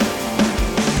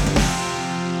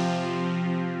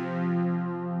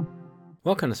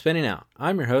Welcome to Spinning Out.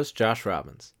 I'm your host, Josh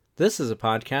Robbins. This is a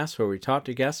podcast where we talk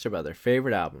to guests about their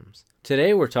favorite albums.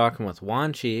 Today we're talking with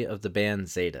Juan Chi of the band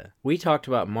Zeta. We talked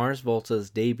about Mars Volta's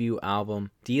debut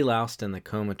album, Deloused in the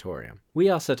Comatorium.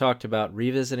 We also talked about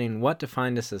revisiting what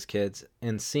defined us as kids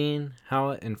and seeing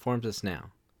how it informs us now.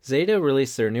 Zeta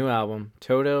released their new album,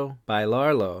 Todo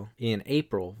Bailarlo, in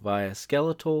April via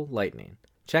Skeletal Lightning.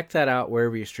 Check that out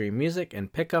wherever you stream music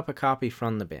and pick up a copy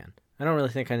from the band. I don't really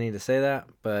think I need to say that,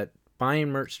 but buying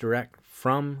merch direct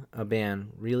from a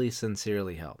band really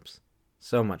sincerely helps.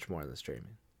 So much more than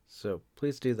streaming. So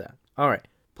please do that. Alright,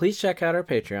 please check out our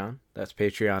Patreon. That's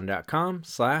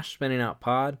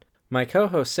patreon.com/spinningoutpod. My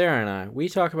co-host Sarah and I, we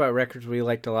talk about records we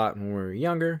liked a lot when we were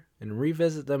younger and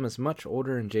revisit them as much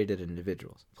older and jaded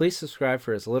individuals. Please subscribe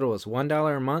for as little as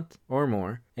 $1 a month or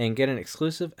more and get an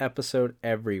exclusive episode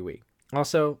every week.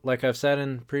 Also, like I've said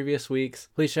in previous weeks,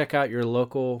 please check out your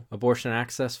local abortion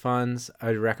access funds.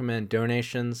 I'd recommend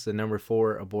donations, the number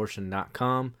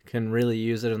 4abortion.com. Can really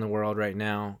use it in the world right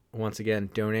now. Once again,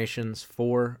 donations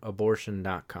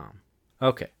 4abortion.com.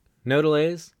 Okay, no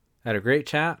delays. Had a great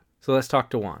chat, so let's talk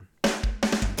to Juan.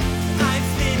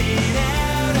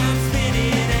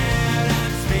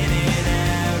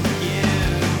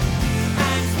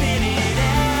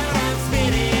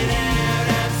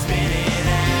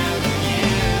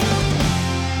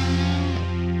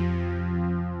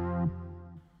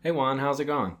 Hey Juan, how's it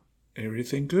going?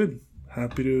 Everything good.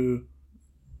 Happy to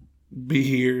be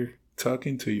here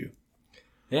talking to you.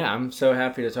 Yeah, I'm so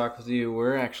happy to talk with you.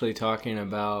 We're actually talking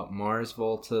about Mars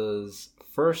Volta's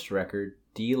first record,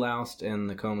 Deloused in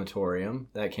the Comatorium,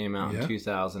 that came out in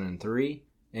 2003,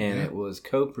 and it was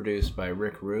co-produced by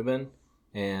Rick Rubin.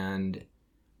 And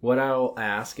what I'll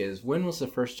ask is, when was the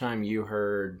first time you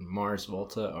heard Mars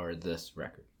Volta or this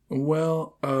record?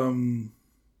 Well,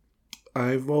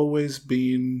 I've always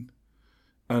been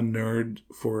a nerd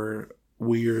for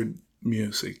weird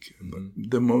music. Mm-hmm.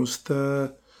 The most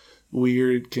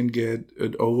weird it can get,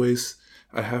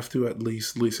 I have to at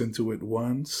least listen to it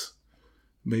once.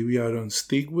 Maybe I don't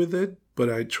stick with it, but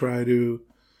I try to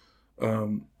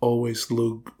always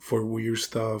look for weird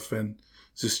stuff and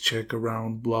just check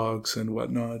around blogs and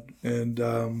whatnot. And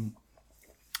I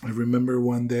remember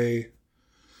one day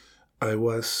I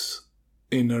was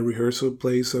in a rehearsal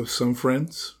place of some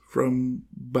friends from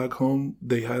back home.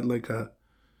 They had like a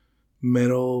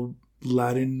metal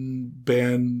Latin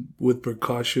band with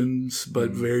percussions,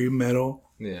 but very metal.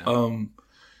 Yeah.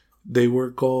 They were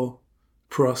called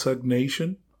Prozac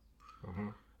Nation.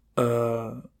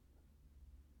 And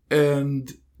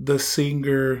the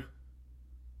singer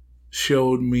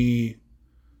showed me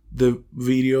the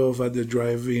video of At the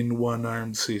Drive-In One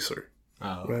Armed Caesar.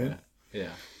 Oh, okay. Right?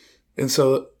 Yeah. And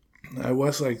so I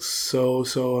was like so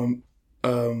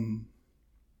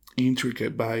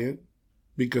intricate by it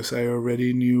because I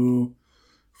already knew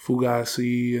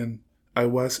Fugazi and I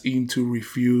was into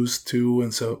Refused too.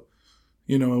 And so,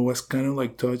 it was kind of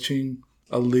like touching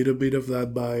a little bit of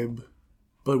that vibe,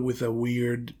 but with a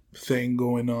weird thing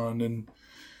going on, and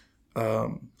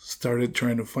started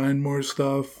trying to find more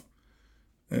stuff.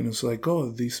 And it's like,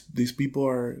 oh, these people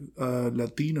are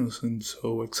Latinos and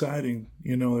so exciting.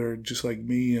 They're just like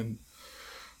me. And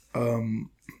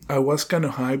I was kind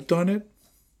of hyped on it.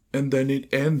 And then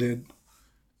it ended.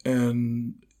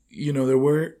 And, there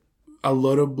were a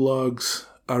lot of blogs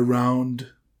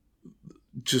around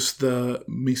just the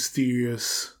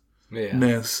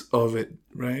mysteriousness of it,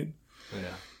 right?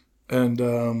 Yeah. And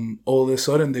all of a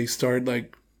sudden they started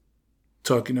like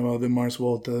talking about the Mars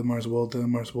Volta. And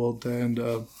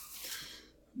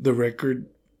the record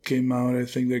came out, I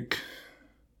think, like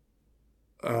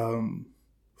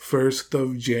 1st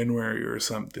of January or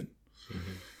something.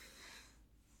 Mm-hmm.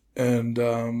 And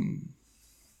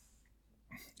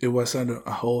it was a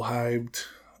whole hyped.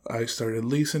 I started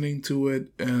listening to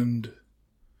it, and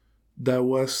that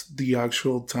was the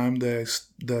actual time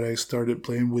that I started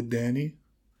playing with Danny.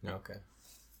 Okay.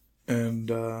 And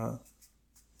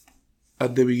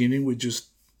at the beginning, we just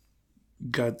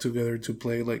got together to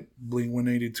play like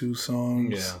Blink-182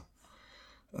 songs.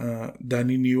 Yeah.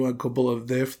 Danny knew a couple of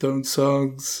Deftones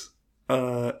songs.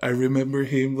 I remember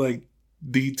him like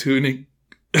detuning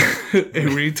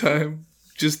every time,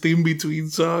 just in between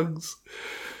songs.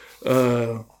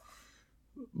 But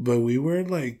we were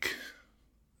like,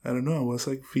 I don't know, I was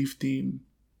like 15.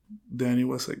 Danny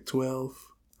was like 12.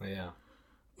 Yeah.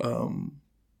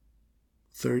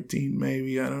 13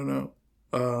 maybe, I don't know.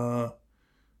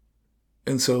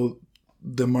 And so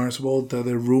the Mars Volta,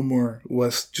 the rumor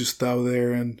was just out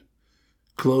there, and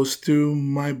close to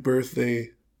my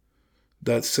birthday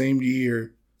that same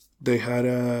year, they had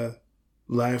a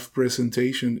live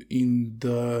presentation in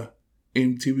the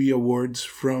MTV Awards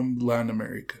from Latin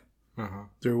America.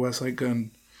 There was like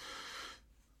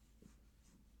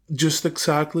just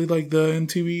exactly like the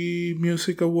MTV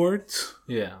Music Awards.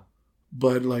 Yeah.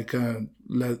 But like a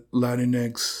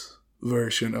Latinx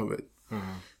version of it.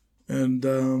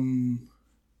 And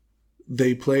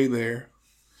they play there.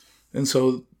 And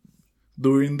so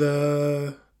during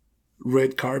the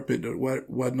red carpet or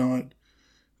whatnot,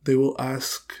 they will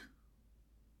ask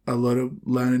a lot of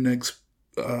Latinx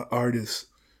artists,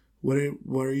 what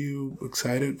are you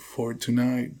excited for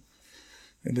tonight?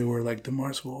 And they were like, the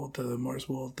Mars Volta.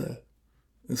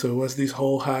 And so it was this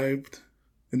whole hyped.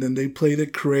 And then they play the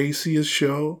craziest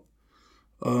show.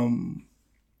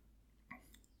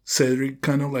 Cedric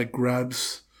kind of like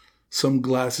grabs some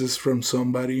glasses from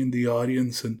somebody in the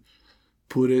audience and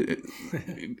put it.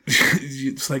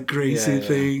 It's like crazy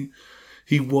thing.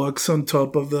 He walks on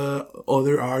top of the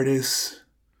other artists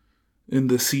in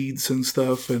the seats and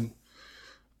stuff. And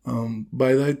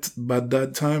by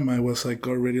that time, I was like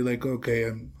already like,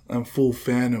 okay, I'm full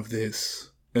fan of this,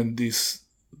 and this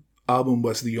album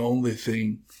was the only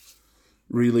thing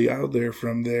really out there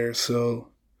from there. So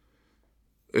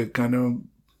it kind of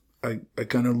I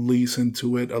kind of listened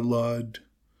to it a lot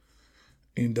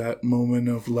in that moment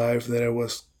of life that I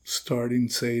was starting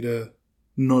Seda,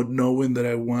 not knowing that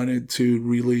I wanted to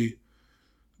really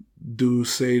do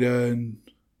Seda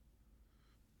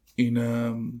in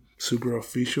a super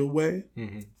official way.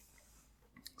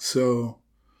 So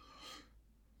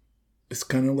it's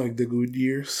kind of like the good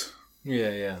years.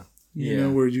 Yeah. You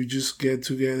know, where you just get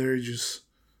together, just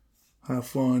have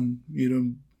fun. You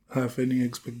don't have any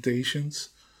expectations.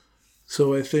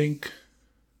 So I think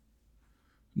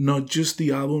not just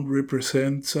the album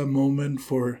represents a moment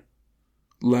for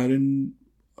Latin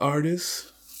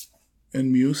artists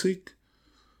and music,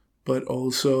 but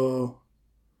also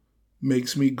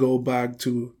makes me go back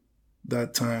to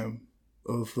that time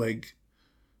of like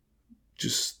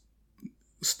just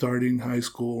starting high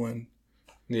school and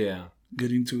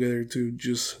getting together to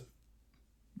just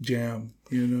jam,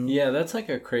 you know? Yeah, that's like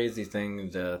a crazy thing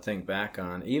to think back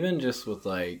on. Even just with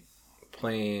like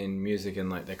playing music in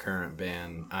like the current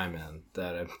band I'm in,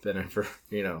 that I've been in for,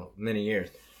 many years.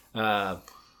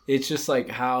 It's just like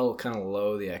how kind of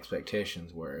low the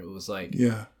expectations were. It was like,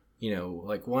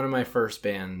 like one of my first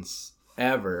bands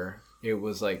ever, it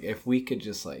was like if we could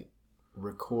just like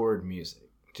record music,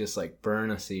 just like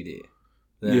burn a CD,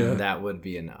 then that would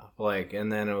be enough. Like,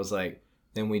 and then it was like,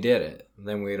 then we did it.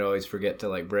 Then we'd always forget to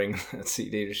like bring that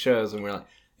CD to shows, and we're like,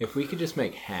 if we could just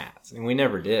make hats, and we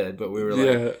never did, but we were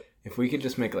like, if we could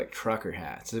just make like trucker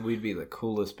hats, we'd be the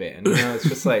coolest band. It's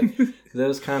just like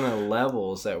those kind of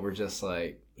levels that were just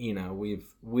like,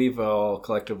 we've all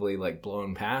collectively like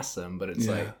blown past them, but it's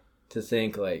like to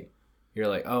think like you're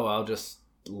like, oh, I'll just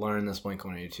learn this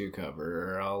Blink-182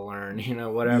 cover, or I'll learn,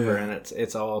 whatever, and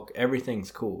it's all, everything's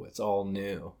cool, it's all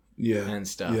new, and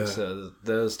stuff. So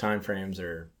those time frames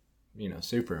are,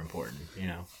 super important.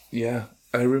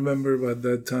 I remember at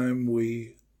that time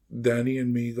Danny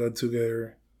and me got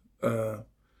together,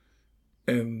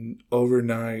 and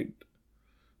overnight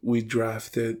we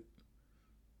drafted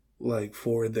like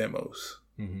 4 demos,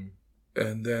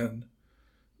 and then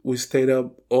we stayed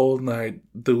up all night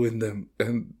doing them,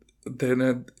 and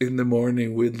then in the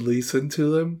morning we'd listen to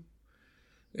them,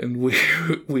 and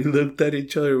we looked at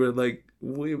each other, we're like,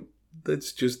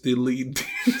 let's just delete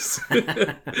this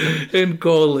and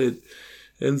call it.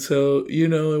 And so,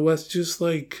 it was just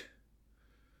like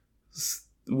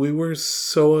we were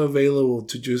so available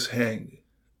to just hang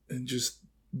and just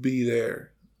be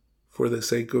there for the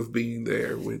sake of being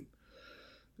there with,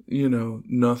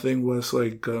 nothing was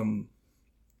like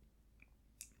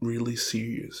really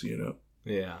serious,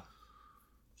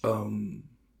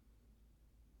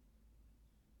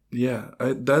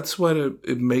 that's what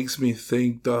it makes me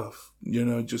think of,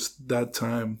 just that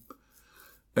time.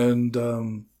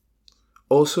 And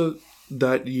also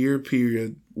that year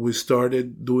period, we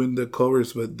started doing the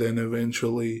covers, but then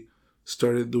eventually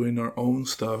started doing our own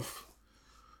stuff.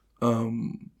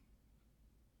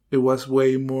 It was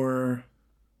way more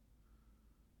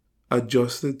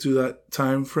adjusted to that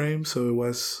time frame, so it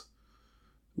was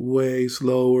way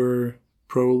slower,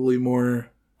 probably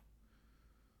more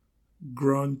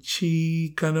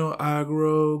grungy, kind of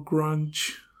aggro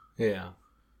grunge.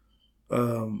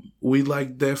 We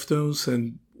liked Deftones,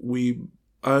 and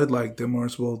I liked the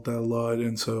Mars Volta a lot,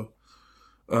 and so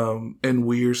and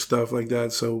weird stuff like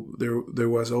that. So there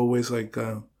was always like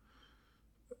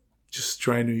just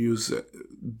trying to use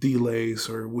delays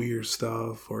or weird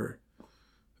stuff, or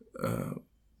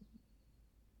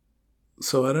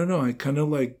so I don't know. I kind of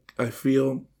like I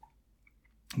feel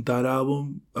that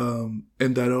album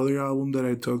and that other album that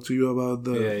I talked to you about,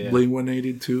 the Blink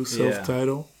 182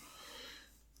 self-title,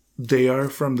 they are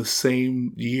from the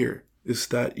same year. It's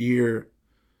that year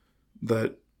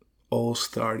that all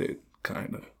started,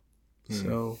 kind of.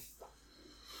 So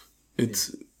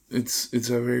it's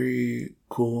a very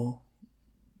cool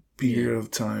period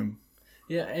of time.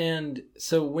 Yeah, and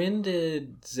so when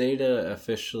did Zeta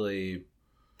officially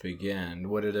begin?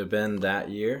 Would it have been that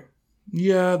year?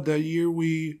 Yeah, that year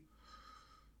we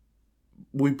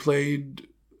played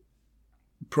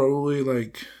probably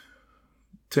like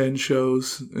 10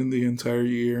 shows in the entire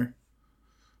year.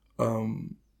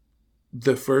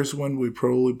 The first one we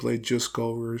probably played just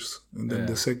covers, and then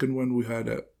the second one we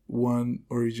had one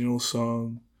original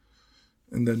song,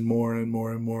 and then more and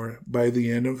more and more. By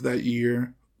the end of that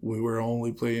year, we were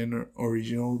only playing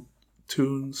original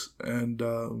tunes, and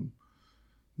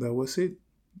that was it,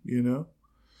 you know?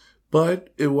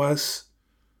 But it was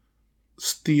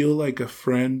still like a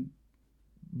friend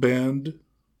band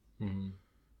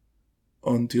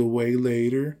until way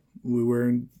later. We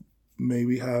weren't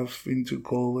maybe half into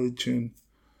college, and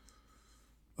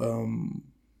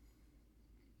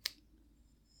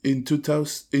in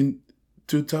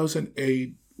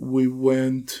 2008 we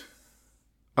went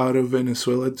out of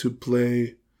Venezuela to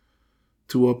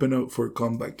open up for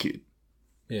Comeback Kid.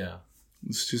 Yeah,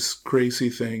 it's just crazy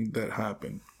thing that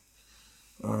happened.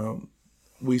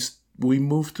 We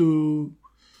moved to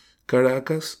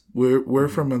Caracas. We're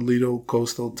from a little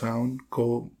coastal town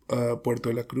called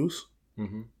Puerto La Cruz.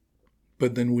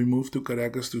 But then we moved to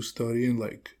Caracas to study in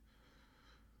like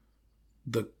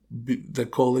the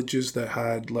colleges that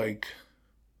had like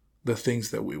the things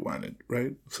that we wanted,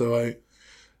 right? So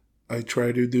I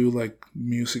tried to do like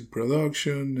music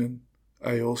production, and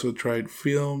I also tried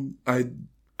film. I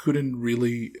couldn't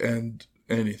really end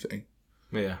anything.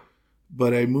 Yeah.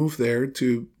 But I moved there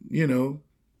to,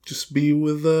 just be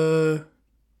with the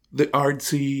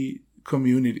artsy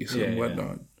communities and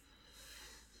whatnot.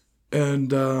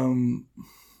 And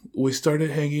we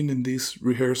started hanging in this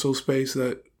rehearsal space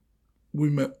that we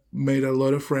made a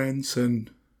lot of friends, and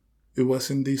it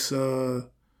was in this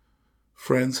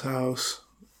friend's house.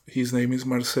 His name is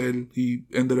Marcel. He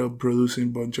ended up producing a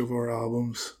bunch of our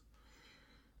albums,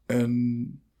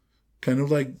 and kind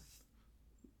of like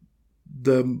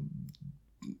the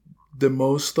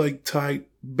most like tight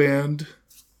band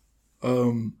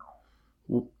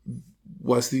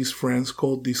was these friends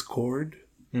called Discord.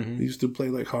 They used to play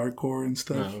like hardcore and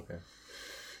stuff. Oh, okay.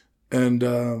 And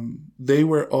they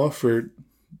were offered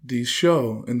this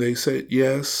show, and they said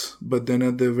yes, but then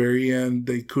at the very end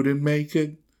they couldn't make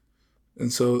it,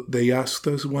 and so they asked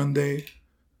us one day,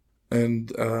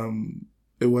 and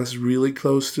it was really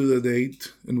close to the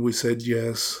date, and we said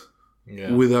yes.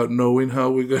 Yeah. Without knowing how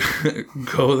we're gonna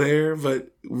go there,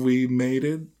 but we made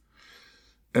it.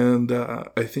 And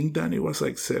I think Danny was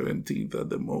like 17th at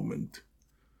the moment,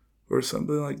 or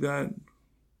something like that,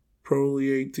 probably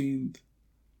 18th.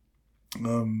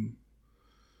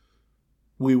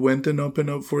 We went and opened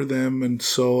up for them and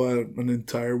saw an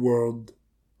entire world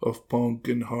of punk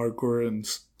and hardcore and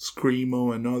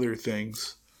screamo and other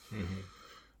things.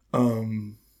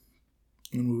 And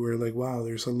we were like, wow,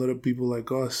 there's a lot of people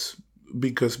like us.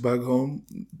 Because back home,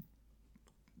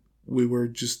 we were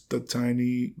just a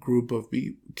tiny group of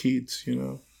kids,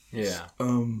 Yeah.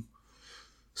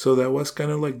 So that was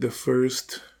kind of like the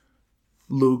first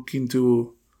look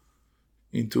into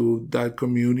that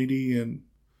community, and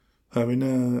having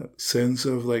a sense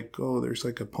of like, oh, there's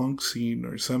like a punk scene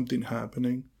or something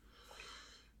happening.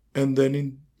 And then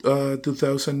in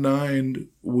 2009,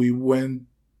 we went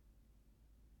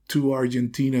to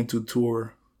Argentina to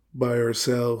tour by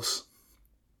ourselves.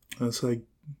 That's like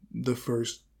the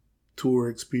first tour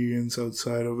experience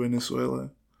outside of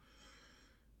Venezuela.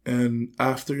 And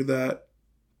after that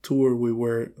tour, we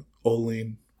were all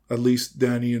in. At least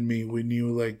Danny and me, we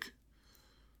knew like,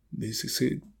 this is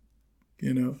it,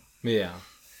 Yeah.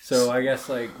 So I guess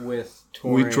like with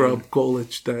touring, we dropped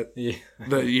college that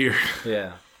year.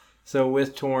 Yeah. So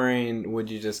with touring, would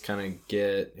you just kind of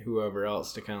get whoever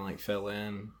else to kind of like fill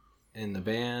in the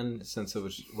band, since it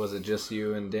was it just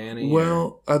you and Danny?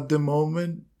 Well, at the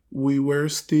moment we were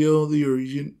still the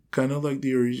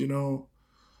original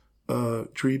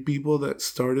three people that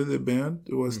started the band.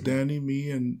 It was Danny,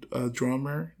 me, and a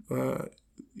drummer.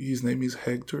 His name is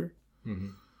Hector.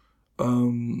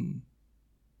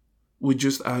 We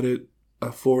just added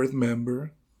a fourth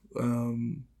member.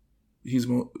 His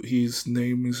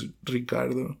name is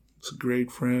Ricardo. It's a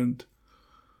great friend.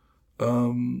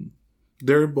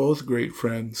 They're both great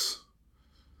friends.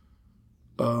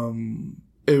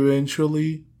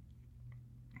 Eventually,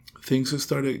 things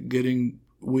started getting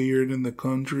weird in the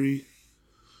country.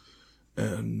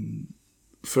 And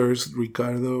first,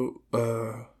 Ricardo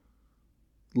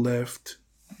left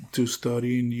to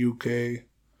study in UK.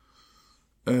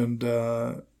 And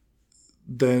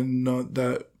then not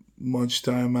that much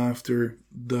time after,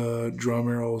 the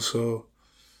drummer also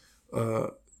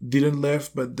didn't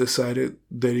left, but decided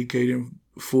dedicating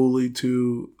fully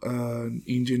to an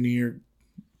engineer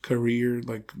career,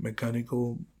 like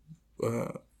mechanical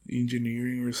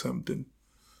engineering or something.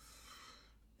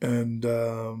 And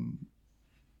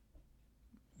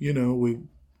we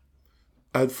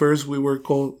at first we were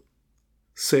called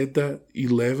Zeta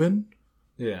 11.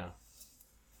 Yeah.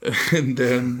 And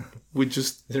then we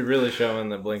just... They're really showing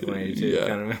the Blink-182 Yeah.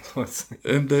 kind of influence.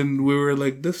 And then we were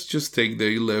like, let's just take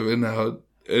the 11 out.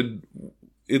 And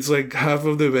it's like half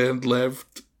of the band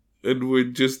left. And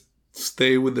we just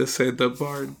stay with the Zeta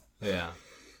part. Yeah.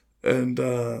 And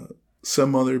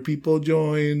some other people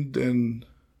joined. And,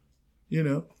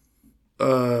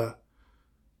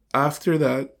 after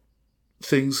that,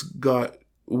 things got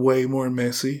way more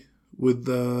messy with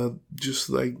just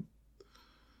like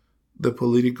the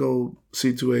political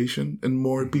situation, and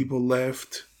more people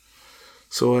left.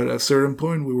 So at a certain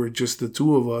point, we were just the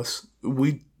two of us.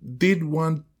 We did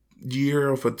 1 year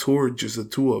of a tour, just the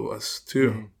two of us, too.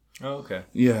 Mm-hmm. Oh, okay.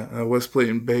 Yeah, I was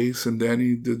playing bass and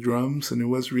Danny the drums, and it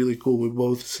was really cool. We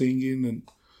both singing,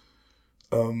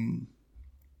 and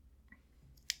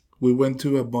we went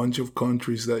to a bunch of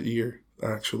countries that year,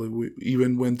 actually. We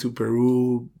even went to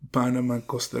Peru, Panama,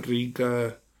 Costa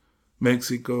Rica,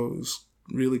 Mexico. It was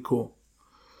really cool.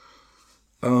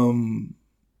 And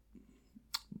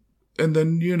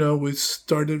then, we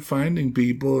started finding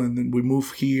people, and then we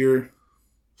moved here.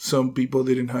 Some people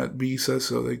didn't have visas,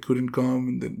 so they couldn't come,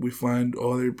 and then we find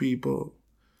other people.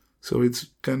 So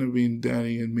it's kind of been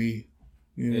Danny and me.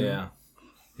 Yeah.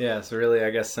 Yeah, so really,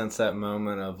 I guess since that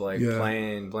moment of Yeah.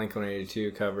 playing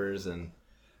Blink-182 covers and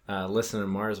listening to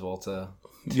Mars Volta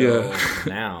till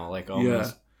now,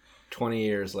 almost 20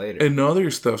 years later. And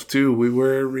other stuff too. We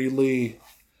really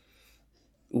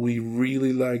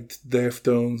liked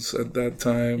Deftones at that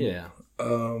time. Yeah.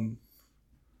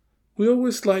 We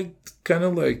always liked kind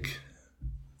of like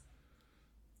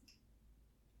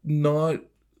not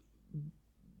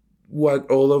what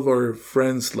all of our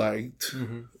friends liked.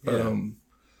 Mm-hmm. Yeah.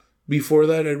 Before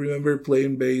that, I remember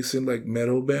playing bass in like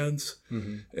metal bands,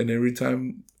 Mm-hmm. and every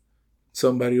time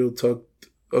somebody will talk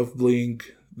of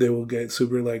Blink, they will get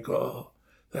super like, "Oh,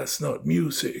 that's not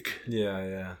music."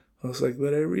 Yeah. I was like,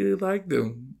 but I really like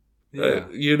them. Yeah.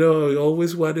 I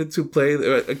always wanted to play.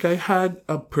 Like, I had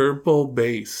a purple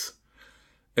bass,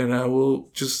 and I will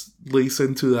just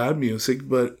listen to that music.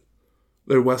 But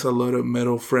there was a lot of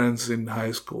metal friends in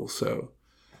high school, so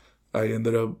I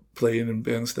ended up playing in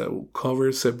bands that will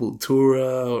cover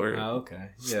Sepultura or Okay.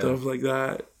 Yeah. stuff like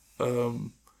that,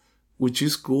 which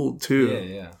is cool too.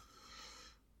 Yeah.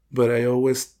 But I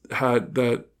always had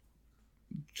that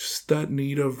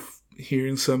need of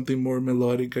hearing something more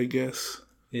melodic, I guess.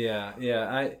 Yeah.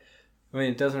 I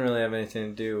mean, it doesn't really have anything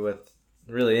to do with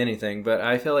really anything, but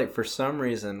I feel like for some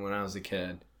reason when I was a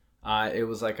kid, it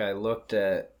was like I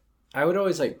would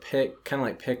always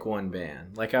pick one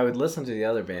band. Like I would listen to the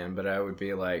other band, but I would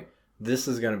be like, this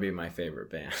is going to be my favorite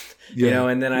band.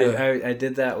 And then I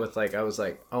did that with I was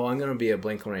like, oh, I'm going to be a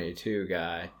Blink-182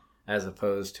 guy as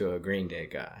opposed to a Green Day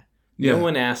guy. Yeah. No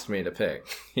one asked me to pick,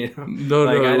 No,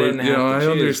 I didn't have to choose,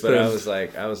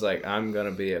 understand. but I was like, I'm going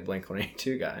to be a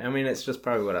Blink-182 guy. I mean, it's just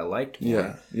probably what I liked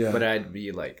more. Yeah. But I'd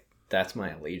be like, that's my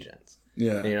allegiance.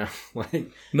 Yeah.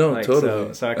 No,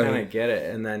 totally. So I kind of get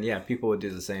it. And then, people would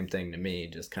do the same thing to me,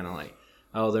 just kind of like,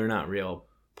 oh, they're not real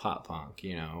pop punk,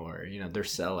 or, they're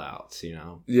sellouts,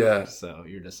 Yeah. So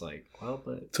you're just like, well,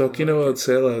 but... Talking about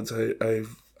sellouts,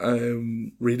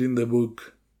 I'm reading the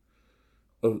book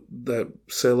of that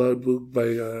sellout book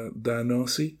by Dan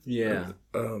Ossie. Yeah.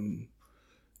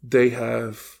 They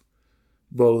have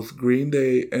both Green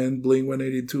Day and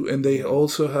Blink-182, and they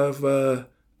also have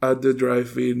At the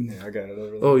Drive-In. Yeah, I got it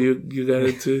over there. Oh, you got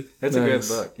it too? That's Nice. a good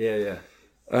book. Yeah.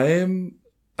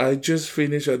 I just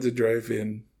finished At the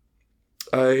Drive-In.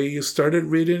 I started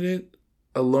reading it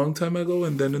a long time ago,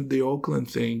 and then in the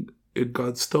Oakland thing, it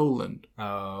got stolen.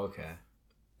 Oh, okay.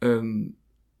 And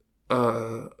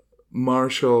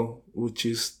Marshall, which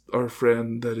is our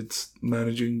friend that it's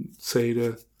managing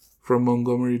Zeta from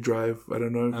Montgomery Drive. I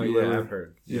don't know if you ever... I've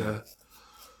heard. Yeah.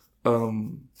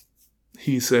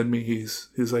 He sent me his.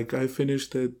 He's like, I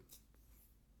finished it.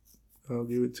 I'll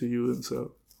give it to you. And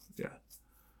so, yeah.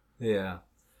 Yeah.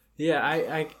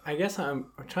 I guess I'm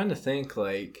trying to think,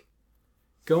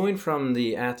 going from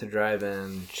the At the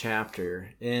Drive-In chapter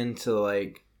into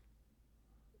like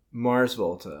Mars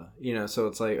Volta, so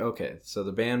it's like, okay, so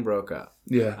the band broke up.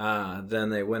 Yeah. Then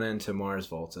they went into Mars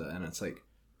Volta, and it's like,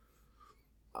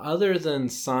 other than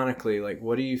sonically, like,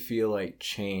 what do you feel like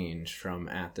changed from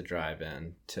At the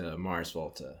Drive-In to Mars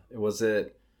Volta?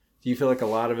 Do you feel like a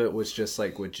lot of it was just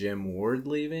like with Jim Ward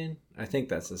leaving? I think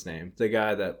that's his name. The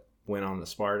guy that went on the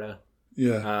Sparta.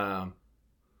 Yeah.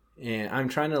 And I'm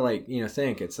trying to like,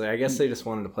 think. It's like, I guess they just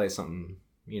wanted to play something,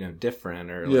 different,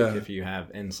 or like if you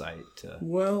have insight to.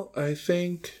 Well, I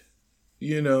think,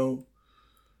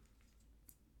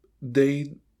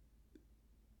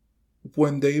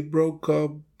 when they broke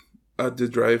up at the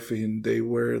drive-in, they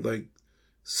were like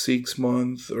 6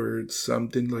 months or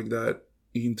something like that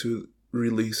into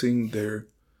releasing their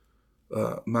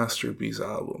masterpiece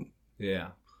album.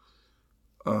 Yeah.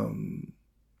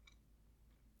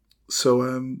 So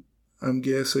I'm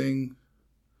guessing,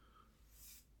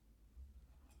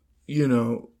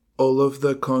 all of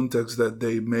the contacts that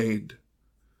they made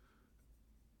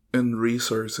and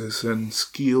resources and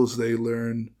skills they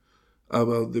learned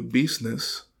about the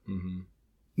business, mm-hmm.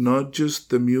 not just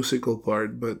the musical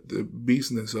part, but the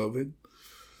business of it.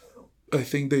 I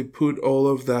think they put all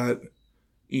of that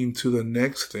into the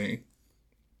next thing.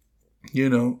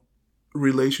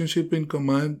 Relationship in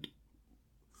Command,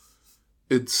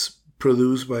 it's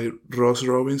produced by Ross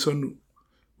Robinson,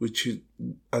 which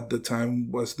at the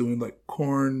time was doing like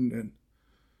Korn and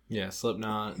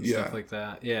Slipknot and stuff like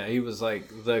that. Yeah, he was like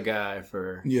the guy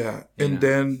for... Yeah, and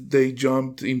then they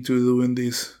jumped into doing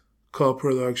this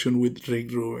co-production with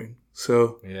Rick Rubin.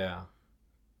 So... Yeah.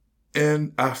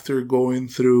 And after going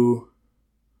through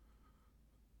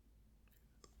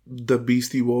the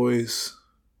Beastie Boys,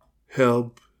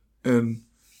 Help, and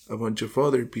a bunch of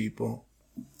other people.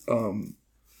 And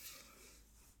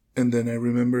then I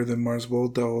remember the Mars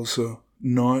Volta also,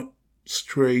 not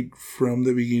straight from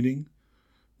the beginning,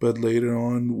 but later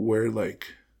on were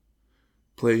like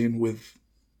playing with,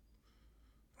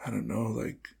 I don't know,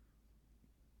 like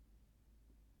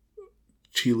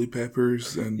Chili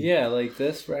Peppers and... Yeah, like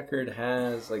this record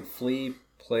has, like, Flea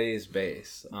plays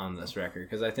bass on this record,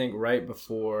 because I think right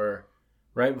before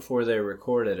they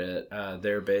recorded it,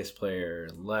 their bass player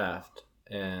left,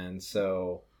 and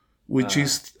so... Which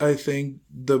is, I think,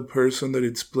 the person that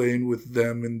it's playing with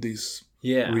them in this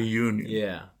reunion.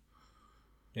 Yeah.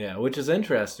 Yeah, which is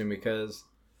interesting because,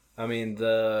 I mean,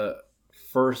 the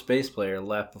first bass player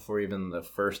left before even the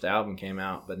first album came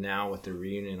out, but now with the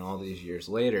reunion all these years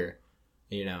later,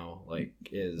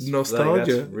 is... Nostalgia. Like,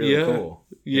 that's really cool.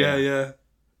 Yeah.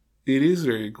 It is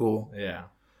very cool. Yeah.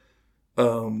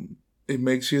 It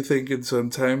makes you think, and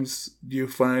sometimes you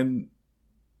find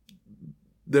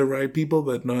the right people,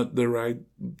 but not the right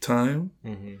time.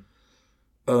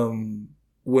 Mm-hmm.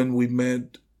 When we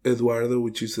met Eduardo,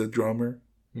 which is the drummer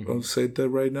of Zeta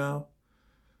right now,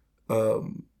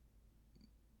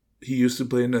 he used to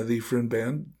play in a different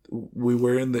band. We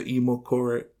were in the emo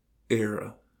core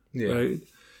era, right?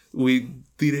 We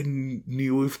didn't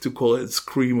knew if to call it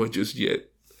screamo just yet,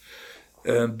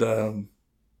 and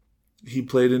he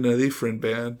played in a different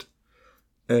band,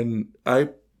 and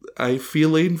I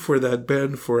fill in for that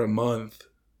band for a month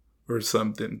or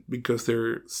something because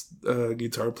their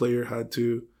guitar player had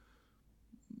to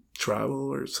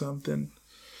travel or something.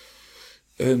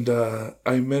 And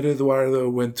I met Eduardo,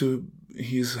 went to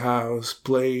his house,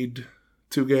 played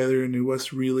together, and it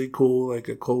was really cool, like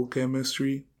a cool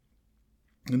chemistry.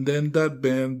 And then that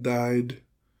band died,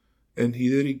 and he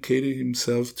dedicated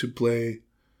himself to play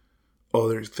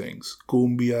other things,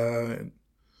 cumbia and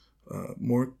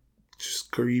more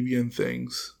just Caribbean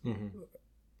things.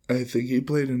 I think he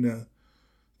played in a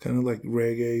kind of like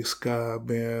reggae ska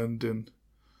band and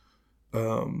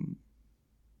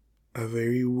a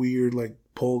very weird like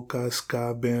polka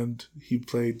ska band he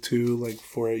played too, like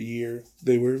for a year.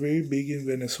 They were very big in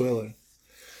Venezuela,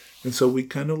 and so we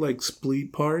kind of like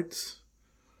split parts,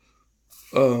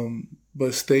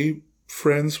 but stay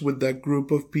friends with that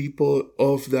group of people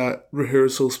of that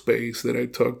rehearsal space that I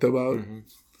talked about.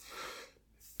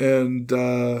 And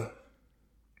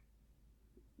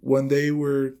when they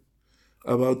were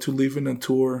about to leave in a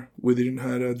tour, we didn't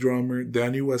have a drummer.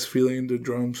 Danny was feeling the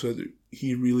drums, so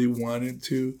he really wanted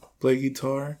to play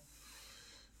guitar.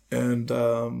 And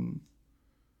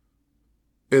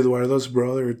Eduardo's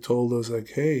brother told us, like,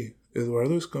 hey,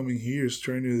 Eduardo's coming here. He's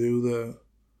trying to do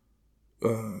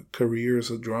the career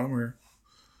as a drummer.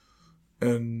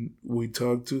 And we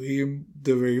talked to him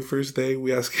the very first day.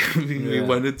 We asked him if he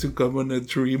wanted to come on a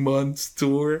 3 months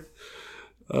tour.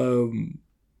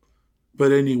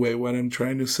 But anyway, what I'm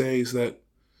trying to say is that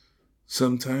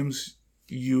sometimes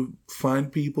you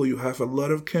find people, you have a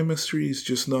lot of chemistry, it's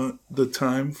just not the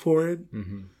time for it.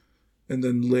 Mm-hmm. And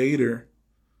then later,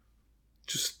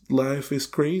 just life is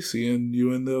crazy and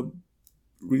you end up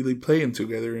really playing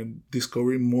together and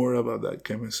discovering more about that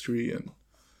chemistry. And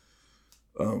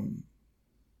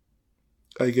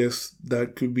I guess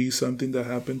that could be something that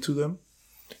happened to them.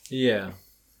 Yeah.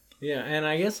 Yeah, and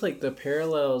I guess like the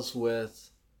parallels with,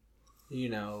 you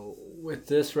know, with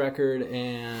this record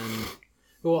and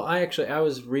well, I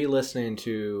was re-listening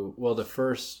to the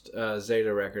first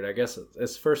Zeta record. I guess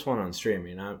it's the first one on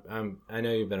streaming. I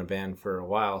know you've been a band for a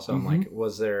while, so I'm like,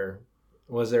 was there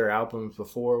albums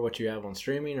before what you have on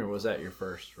streaming, or was that your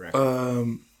first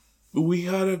record? We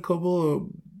had a couple of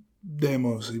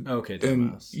demos. Okay,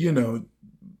 demos. And you know,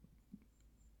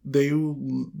 they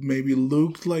maybe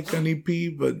looked like an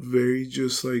EP, but very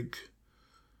just like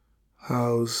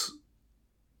house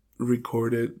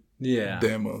recorded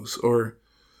demos, or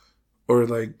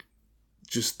like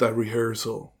just a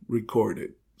rehearsal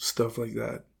recorded stuff like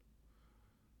that.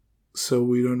 So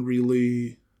we don't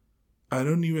really, I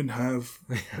don't even have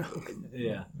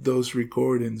those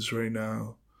recordings right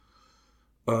now.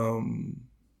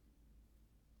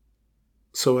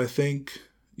 So I think,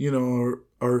 you know,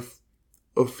 our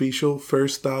official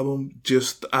first album,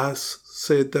 just as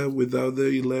Zeta without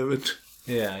the 11.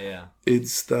 Yeah.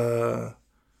 It's that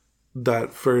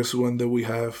first one that we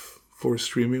have for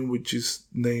streaming, which is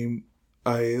named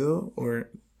Aedo, or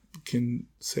can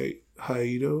say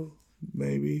Haido,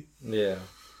 maybe. Yeah.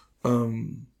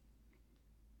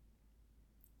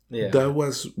 That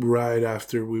was right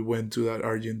after we went to that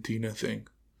Argentina thing.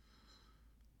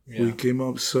 Yeah. We came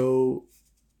up so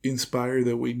inspired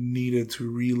that we needed to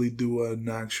really do an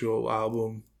actual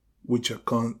album with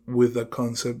a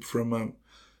concept from a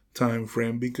time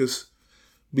frame, because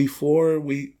before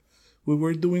we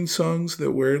were doing songs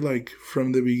that were like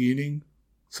from the beginning,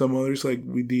 some others like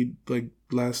we did like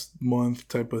last month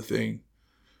type of thing,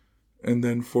 and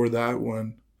then for that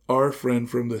one our friend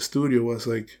from the studio was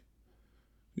like,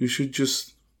 you should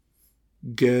just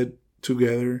get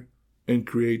together and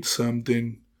create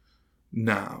something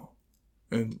now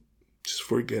and just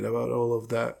forget about all of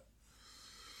that.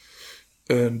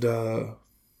 And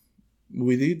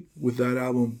we did with that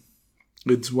album.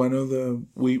 It's one of the,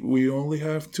 we only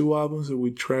have 2 albums that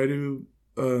we try to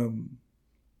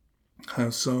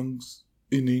have songs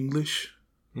in English.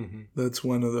 Mm-hmm. That's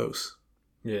one of those.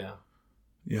 Yeah.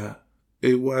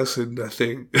 It wasn't a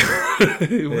thing.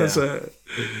 It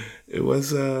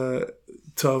was a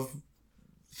tough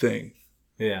thing.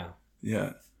 Yeah,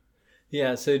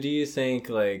 so do you think,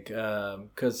 like,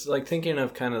 because, like, thinking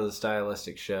of kind of the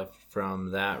stylistic shift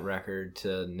from that record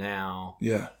to now,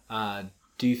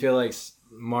 do you feel like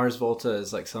Mars Volta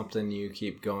is, like, something you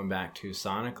keep going back to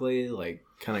sonically, like,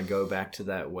 kind of go back to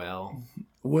that well?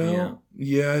 Well,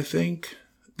 yeah, I think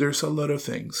there's a lot of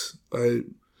things.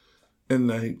 And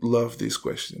I love this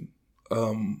question.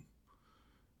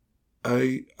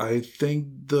 I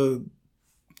think the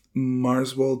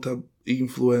Mars Volta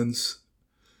influence,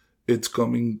 it's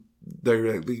coming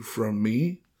directly from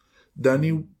me.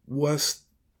 Danny was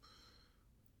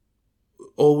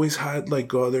always had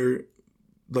like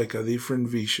a different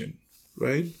vision,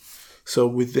 right? So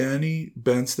with Danny,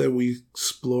 bands that we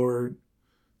explored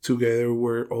together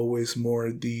were always more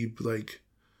deep. Like,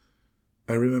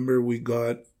 I remember we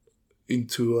got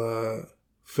into a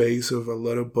phase of a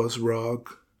lot of buzz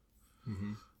rock.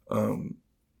 Mm-hmm.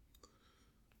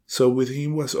 So with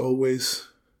him was always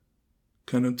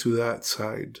kind of to that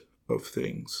side of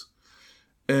things.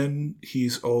 And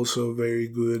he's also very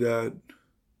good at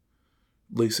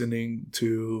listening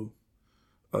to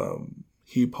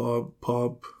hip hop,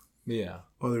 pop,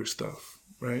 other stuff,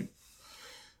 right?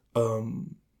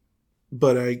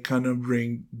 But I kind of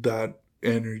bring that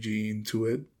energy into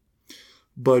it.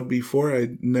 But before,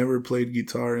 I never played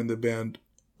guitar in the band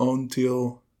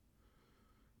until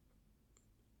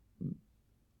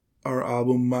our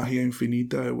album Magia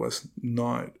Infinita. I was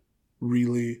not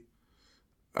really.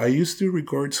 I used to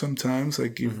record sometimes,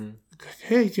 like, if,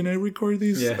 hey, can I record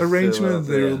these arrangements?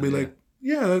 They will be like,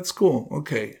 yeah, that's cool.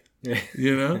 Okay.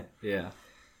 You know?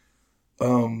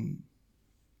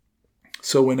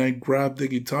 So when I grabbed the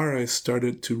guitar, I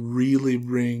started to really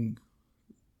bring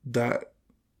that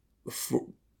for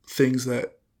things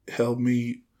that helped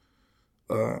me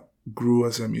grew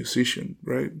as a musician,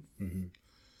 right? Mm-hmm.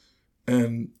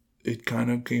 And it kind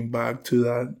of came back to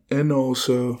that. And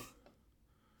also,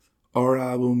 our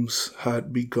albums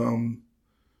had become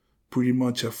pretty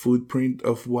much a footprint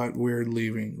of what we're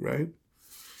living, right?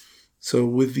 So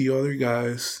with the other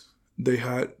guys, they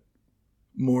had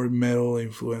more metal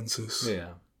influences.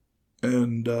 Yeah.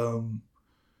 And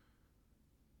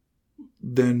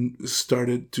then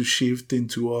started to shift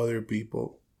into other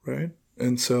people, right?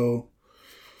 And so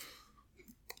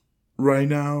right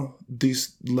now,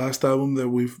 this last album that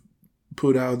we've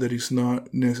put out that is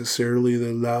not necessarily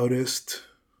the loudest,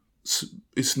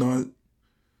 it's not,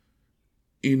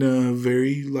 in a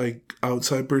very like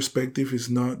outside perspective, is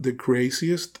not the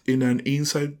craziest. In an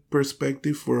inside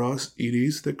perspective, for us, it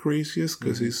is the craziest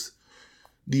because it's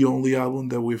the only album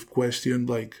that we've questioned,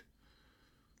 like,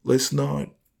 let's not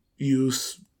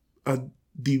use a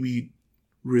D-beat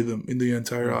rhythm in the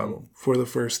entire album for the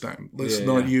first time. Let's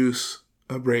not use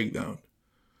a breakdown.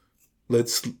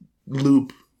 Let's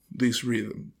loop this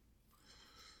rhythm.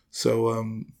 So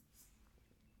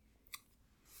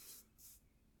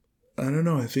I don't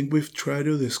know, I think we've tried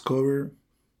to discover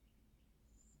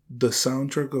the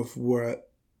soundtrack of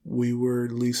what we were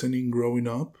listening growing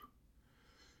up,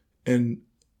 and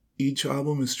each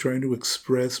album is trying to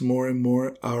express more and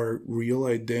more our real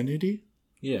identity.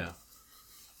 Yeah.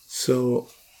 So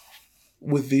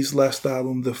with this last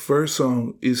album, the first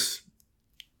song is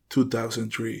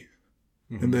 2003.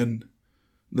 And then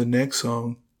the next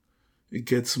song, it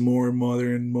gets more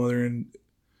modern.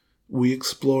 We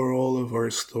explore all of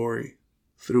our story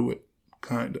through it,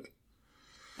 kind of.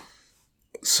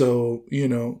 So, you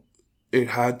know, it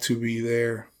had to be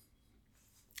there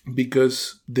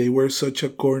because they were such a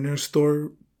cornerstone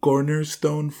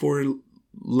for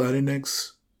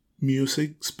Latinx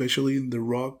music, especially in the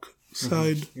rock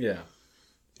side. Yeah.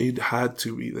 It had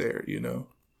to be there, you know,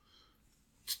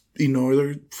 in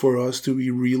order for us to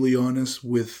be really honest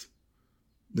with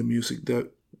the music that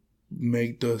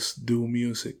made us do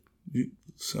music.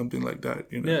 Something like that,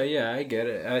 you know? Yeah, I get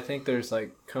it. I think there's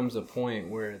like comes a point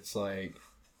where it's like,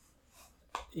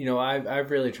 you know, I've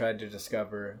really tried to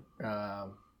discover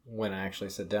when I actually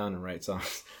sit down and write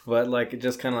songs, but like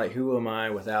just kind of like, who am I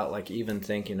without like even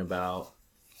thinking about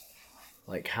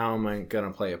like how am I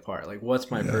gonna play a part? Like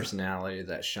what's my personality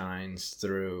that shines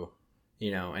through,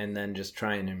 you know, and then just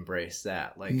try and embrace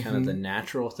that, like kind of the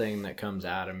natural thing that comes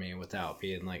out of me without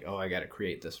being like, oh, I got to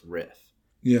create this riff.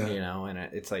 Yeah. You know, and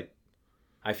it's like,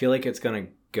 I feel like it's going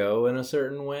to go in a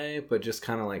certain way, but just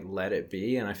kind of like let it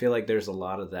be. And I feel like there's a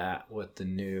lot of that with the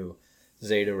new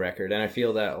Zeta record. And I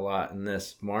feel that a lot in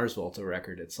this Mars Volta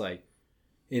record. It's like,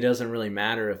 it doesn't really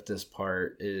matter if this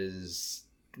part is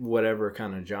whatever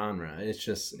kind of genre. It's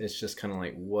just kind of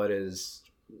like,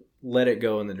 let it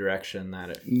go in the direction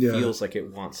that it feels like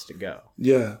it wants to go.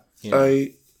 Yeah. You know?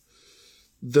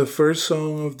 The first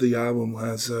song of the album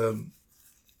has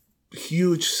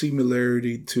huge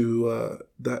similarity to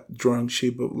that Drunk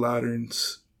Shape of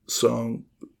Lanterns song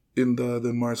in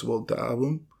the Mars Volta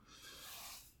album,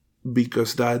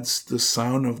 because that's the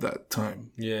sound of that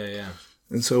time. Yeah.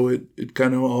 And so it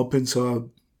kind of opens up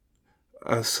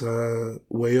as a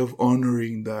way of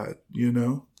honoring that, you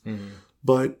know? Mm-hmm.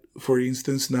 But for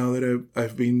instance, now that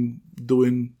I've been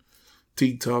doing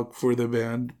TikTok for the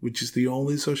band, which is the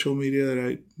only social media that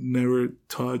I never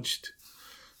touched,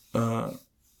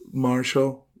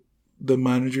 Marshall, the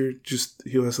manager,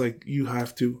 he was like, you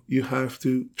have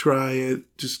to try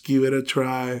it. Just give it a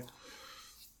try.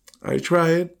 I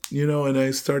try it, you know, and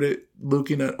I started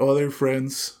looking at other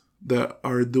friends that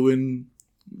are doing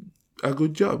a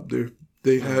good job.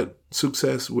 They had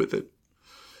success with it.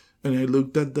 And I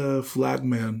looked at the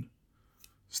Flagman.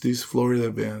 It's this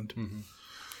Florida band.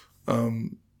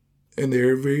 And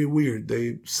they're very weird.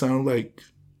 They sound like,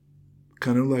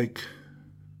 kind of like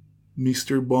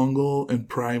Mr. Bungle and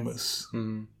Primus.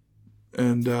 And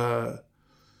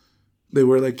they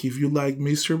were like, if you like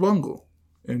Mr. Bungle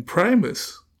and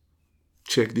Primus,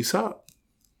 check this out.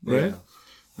 Right? Yeah.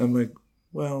 I'm like,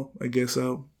 well, I guess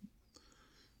I'll.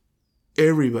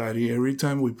 Every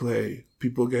time we play,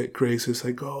 people get crazy. It's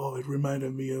like, oh, it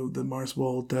reminded me of the Mars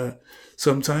Volta.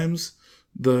 Sometimes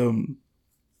the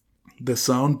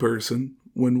sound person,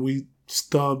 when we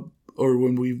stop or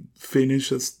when we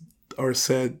finish our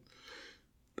set,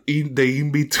 the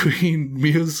in-between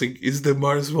music is the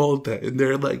Mars Volta. And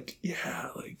they're like, yeah,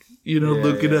 like, you know,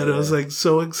 looking at us like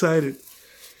so excited.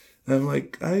 And I'm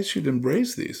like, I should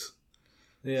embrace this.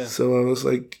 Yeah. So I was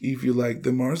like, if you like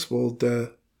the Mars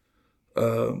Volta,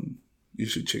 you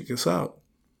should check us out.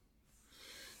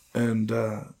 And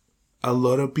a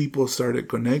lot of people started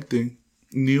connecting,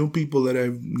 new people that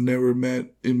I've never met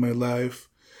in my life.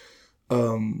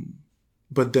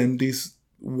 But then this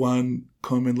one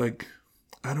comment like,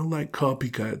 I don't like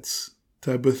copycats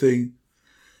type of thing.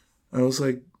 I was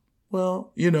like,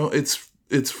 well, you know, it's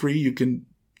free. You can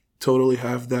totally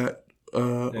have that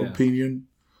opinion.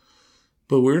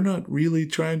 But we're not really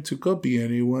trying to copy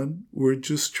anyone. We're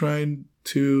just trying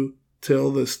to tell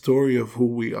the story of who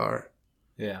we are.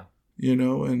 Yeah.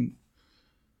 and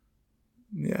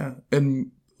yeah,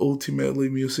 and ultimately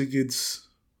music, it's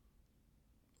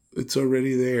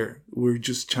already there. We're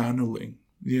just channeling.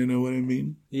 You know what I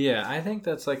mean? Yeah, I think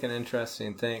that's like an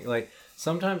interesting thing. Like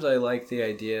sometimes I like the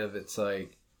idea of it's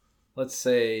like, let's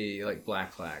say like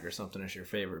Black Flag or something is your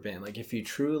favorite band. Like if you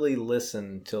truly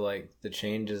listen to like the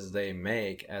changes they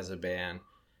make as a band,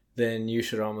 then you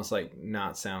should almost like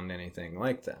not sound anything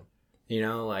like them.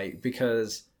 Like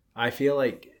because I feel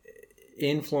like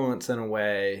influence in a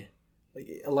way,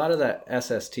 like a lot of that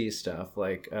SST stuff,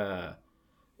 like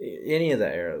any of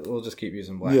that era, we'll just keep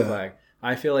using Black Flag.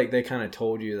 I feel like they kind of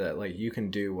told you that like you can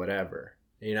do whatever,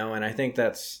 and I think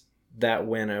that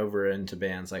went over into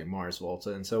bands like Mars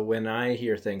Volta. And so when I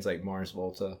hear things like Mars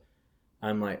Volta,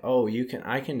 I'm like, oh,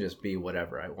 I can just be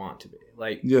whatever I want to be.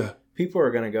 Like, people are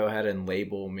going to go ahead and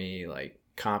label me like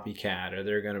copycat, or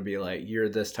they're going to be like, you're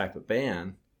this type of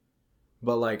band.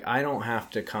 But like, I don't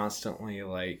have to constantly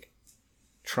like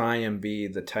try and be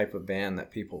the type of band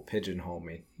that people pigeonhole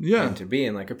me into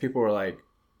being. Like if people were like,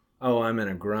 oh, I'm in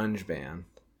a grunge band,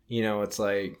 it's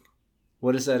like,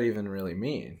 what does that even really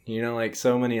mean? Like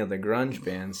so many of the grunge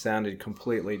bands sounded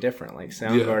completely different. Like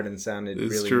Soundgarden sounded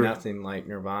really nothing like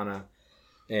Nirvana,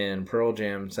 and Pearl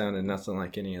Jam sounded nothing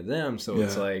like any of them. So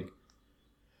it's like,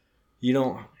 you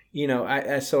don't,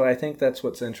 so I think that's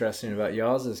what's interesting about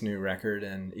y'all's new record,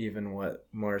 and even what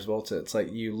Mars Volta. It's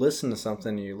like you listen to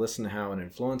something, you listen to how it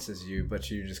influences you,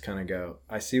 but you just kind of go,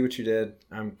 I see what you did.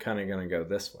 I'm kind of going to go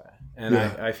this way. And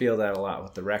I feel that a lot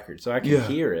with the record. So I can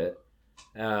hear it,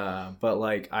 but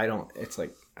like I don't. It's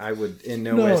like I would in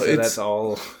no way say that's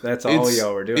all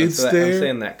y'all were doing. So I'm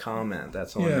saying that comment.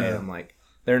 That's all I made. I'm like,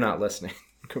 they're not listening.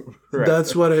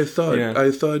 That's what I thought.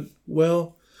 I thought,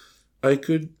 well, I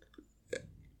could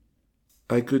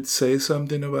say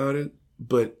something about it,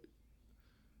 but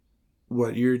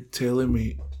what you're telling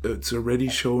me, it's already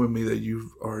showing me that you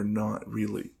are not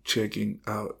really checking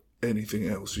out anything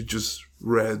else. You just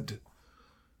read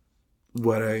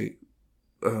what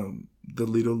the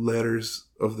little letters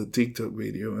of the TikTok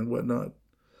video and whatnot.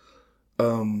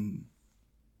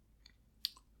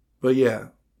 But yeah,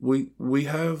 we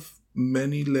have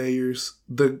many layers.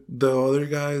 The other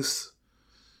guys,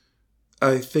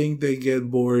 I think they get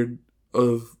bored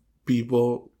of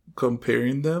people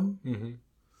comparing them. Mm-hmm.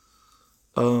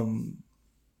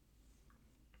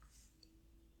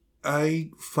 I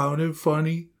found it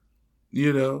funny,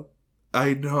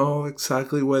 I know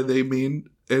exactly what they mean,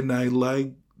 and I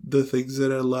like the things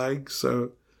that I like,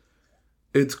 so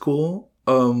it's cool.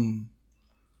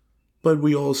 But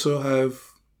we also have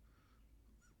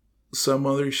some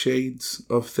other shades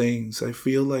of things. I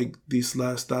feel like this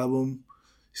last album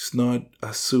is not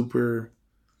a super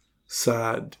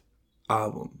sad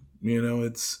album.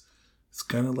 It's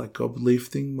kind of like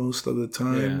uplifting most of the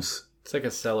times. It's like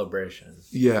a celebration.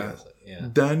 Yeah.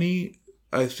 Danny,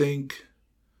 I think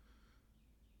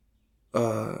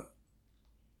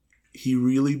he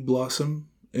really blossomed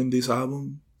in this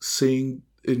album, sing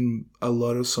in a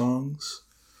lot of songs.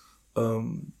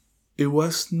 It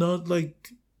was not like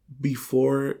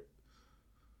before.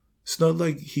 It's not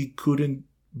like he couldn't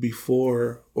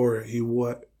before, or he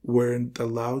weren't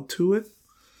allowed to it.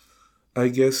 I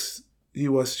guess he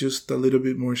was just a little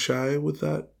bit more shy with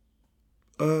that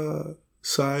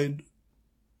side.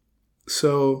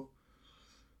 So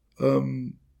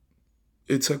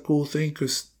it's a cool thing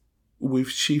because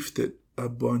we've shifted a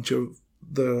bunch of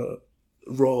the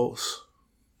roles.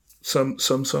 Some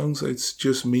songs it's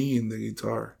just me in the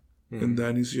guitar, and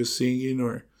Danny's just singing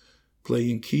or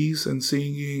playing keys and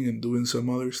singing and doing some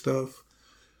other stuff.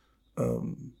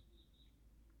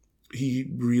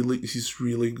 He's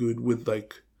really good with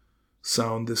like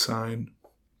sound design.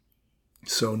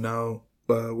 So now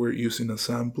we're using a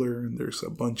sampler, and there's a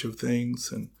bunch of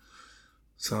things, and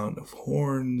sound of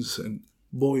horns and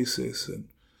voices, and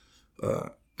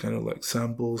kind of like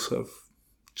samples of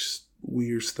just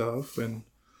weird stuff. And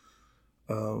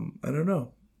I don't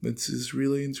know, it's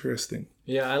really interesting.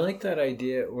 Yeah, I like that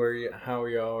idea how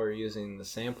y'all are using the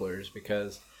samplers,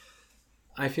 because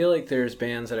I feel like there's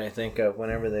bands that I think of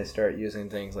whenever they start using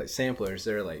things like samplers,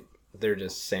 they're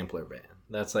just sampler band.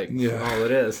 That's like all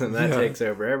it is, and that takes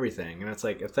over everything. And it's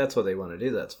like, if that's what they want to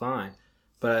do, that's fine.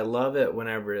 But I love it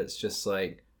whenever it's just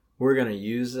like, we're going to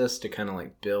use this to kind of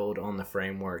like build on the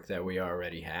framework that we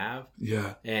already have.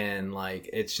 Yeah. And like,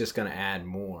 it's just going to add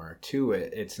more to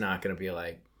it. It's not going to be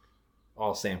like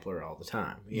all sampler all the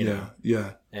time, you know?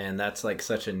 Yeah. And that's like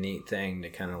such a neat thing to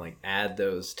kind of like add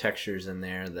those textures in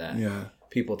there that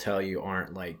people tell you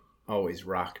aren't like always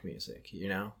rock music,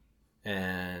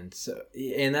 And so,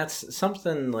 and that's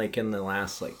something like in the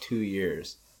last like 2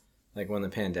 years like when the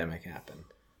pandemic happened,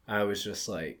 I was just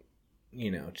like,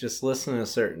 just listening to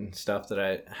certain stuff that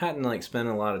I hadn't like spent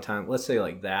a lot of time, let's say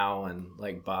like Thou and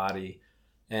like Body,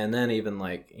 and then even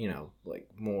like, like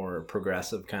more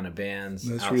progressive kind of bands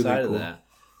That's outside really of cool. that.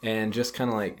 And just kind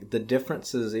of like the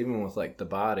differences, even with like the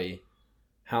Body,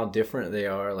 how different they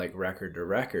are like record to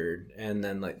record, and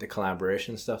then like the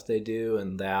collaboration stuff they do,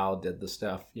 and Thou did the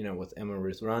stuff, with Emma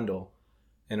Ruth Rundle,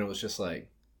 and it was just like,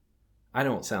 I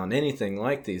don't sound anything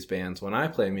like these bands when I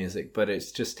play music, but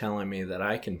it's just telling me that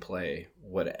I can play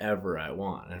whatever I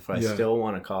want. And if I still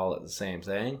want to call it the same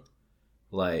thing,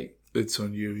 like, it's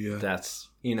on you, yeah. That's,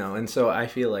 and so I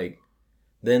feel like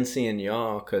then seeing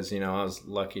y'all, because, I was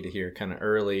lucky to hear kind of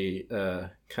early,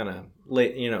 kind of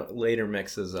late, later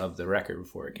mixes of the record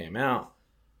before it came out.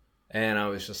 And I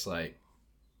was just like,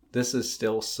 this is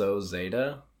still so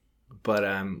Zeta, but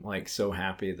I'm like so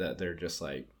happy that they're just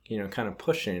like, kind of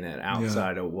pushing it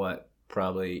outside of what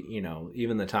probably,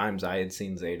 even the times I had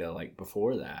seen Zeta like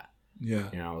before that. Yeah.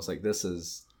 I was like, this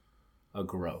is a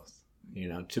growth,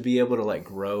 to be able to like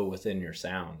grow within your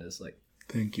sound is like,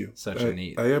 thank you. Such a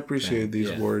neat I appreciate thing.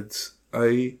 these words.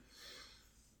 I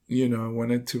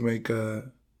wanted to make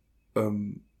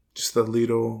just a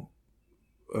little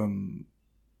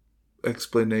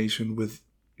explanation with,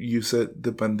 you said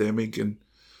the pandemic, and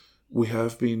we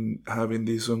have been having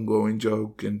this ongoing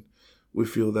joke, and we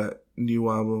feel that new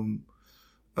album,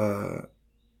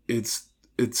 it's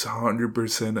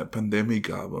 100% a pandemic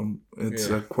album. It's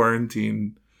a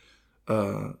quarantine.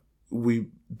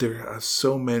 There are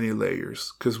so many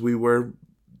layers because we were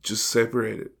just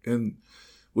separated and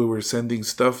we were sending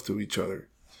stuff to each other.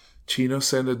 Chino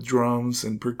sent the drums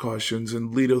and percussions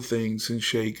and little things and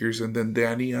shakers, and then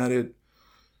Danny added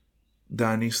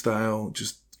Danny style,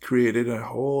 just created a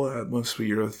whole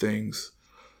atmosphere of things.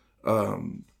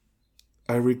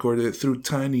 I recorded through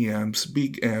tiny amps,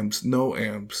 big amps, no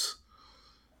amps,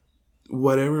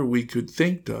 whatever we could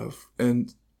think of,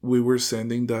 and we were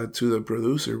sending that to the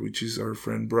producer, which is our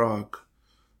friend Brock,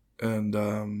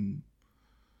 and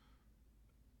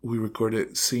we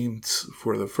recorded synths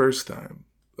for the first time.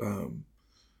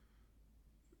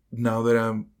 Now that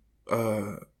I'm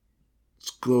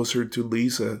closer to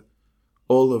Lisa,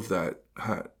 all of that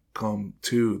had come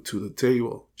to the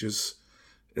table. Just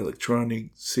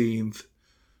electronic synth,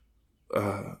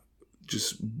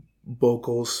 just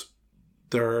vocals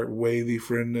that are way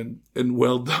different and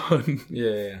well done.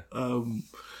 Yeah.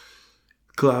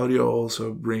 Claudio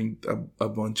also bring a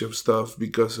bunch of stuff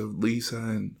because of Lisa,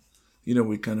 and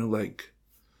we kind of like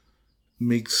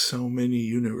mix so many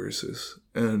universes,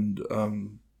 and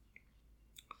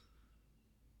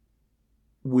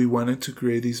we wanted to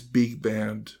create this big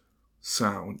band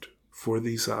sound for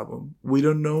this album. We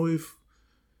don't know if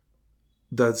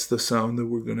that's the sound that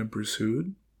we're gonna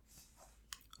pursue.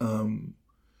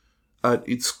 At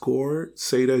its core,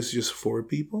 Zeta is just 4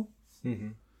 people. Mm-hmm.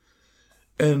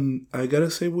 And I gotta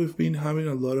say, we've been having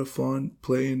a lot of fun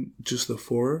playing just the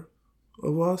 4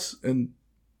 of us and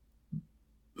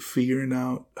figuring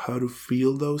out how to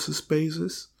fill those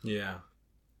spaces. Yeah.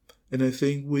 And I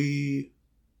think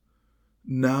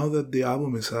now that the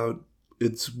album is out,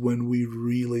 it's when we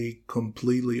really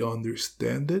completely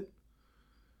understand it.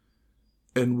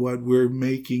 And what we're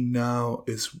making now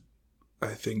is,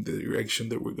 I think, the direction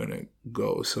that we're going to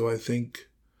go. So I think,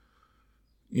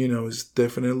 it's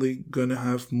definitely going to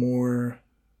have more.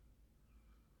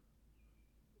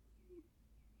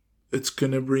 It's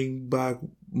going to bring back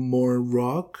more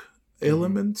rock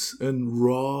elements and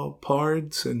raw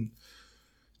parts and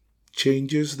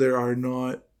changes that are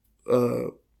not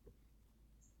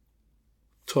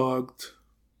talked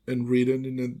and written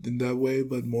in that way,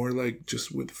 but more like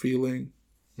just with feeling.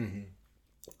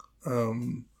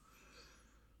 Mm-hmm.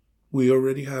 We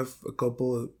already have a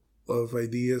couple of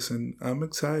ideas, and I'm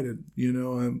excited.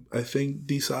 I think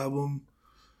this album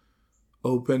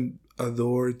opened a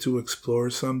door to explore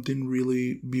something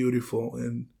really beautiful,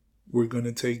 and we're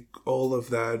gonna take all of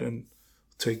that and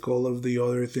take all of the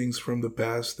other things from the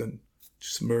past and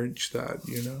just merge that.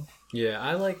 Yeah,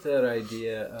 I like that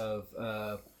idea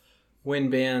of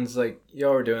when bands like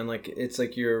y'all are doing, like, it's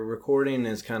like your recording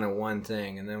is kind of one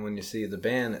thing, and then when you see the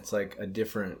band, it's like a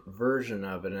different version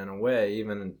of it in a way,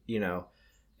 even,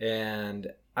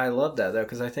 and I love that though,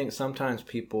 because I think sometimes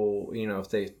people, if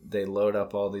they load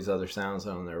up all these other sounds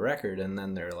on their record, and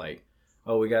then they're like,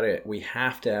 oh, we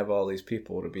have to have all these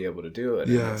people to be able to do it.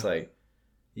 Yeah. And it's like,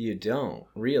 you don't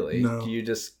really. No. You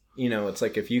just, it's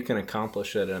like if you can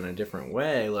accomplish it in a different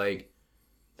way, like,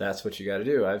 that's what you got to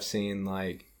do. I've seen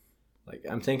like like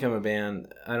I'm thinking of a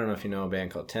band. I don't know if you know a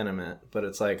band called Tenement, but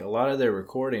it's like a lot of their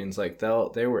recordings, like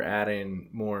they were adding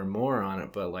more and more on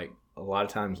it, but like a lot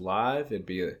of times live,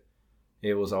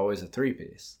 it was always a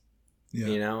 3-piece, Yeah.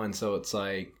 you know, and so it's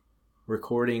like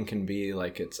recording can be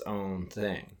like its own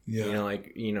thing. Yeah. You know,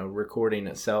 like, you know, recording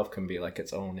itself can be like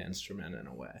its own instrument in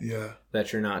a way. Yeah.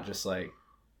 That you're not just like,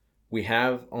 we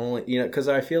have only, you know, because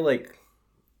I feel like,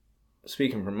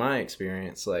 speaking from my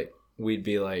experience, like we'd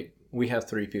be like, we have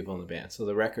 3 people in the band, so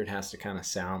the record has to kind of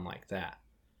sound like that.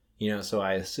 You know, so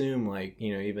I assume like,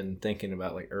 you know, even thinking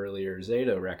about like earlier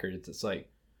Zeta records, it's like,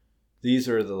 these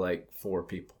are the like 4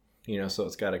 people, you know, so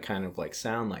it's got to kind of like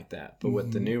sound like that. But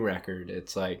with the new record,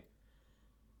 it's like,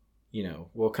 you know,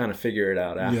 we'll kind of figure it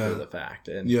out after the fact.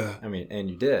 And I mean, and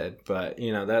you did, but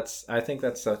you know, I think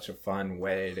that's such a fun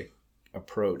way to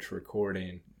approach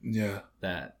recording. Yeah.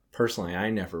 That personally, I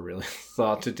never really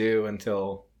thought to do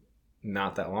until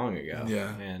not that long ago.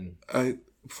 Yeah. And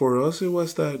for us, it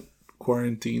was that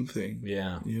quarantine thing.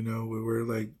 Yeah. You know, we were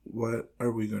like, what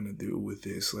are we going to do with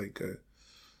this? Like,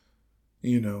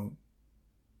 you know,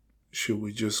 should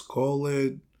we just call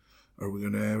it? Are we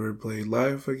going to ever play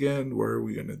live again? What are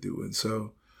we going to do? And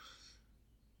so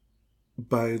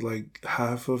by like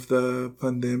half of the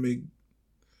pandemic,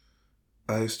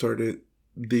 I started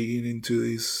digging into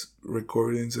these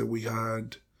recordings that we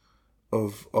had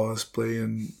of us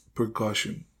playing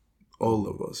percussion, all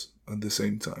of us at the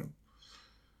same time.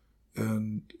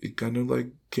 And it kind of like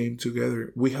came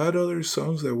together. We had other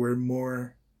songs that were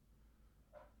more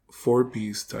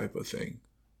 4-piece type of thing.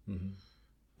 Mm-hmm.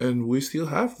 And we still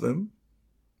have them.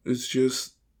 It's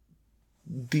just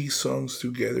these songs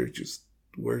together just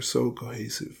were so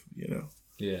cohesive, you know?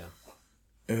 Yeah.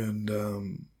 And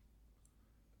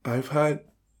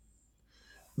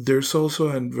there's also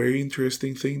a very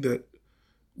interesting thing that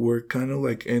we're kind of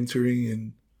like entering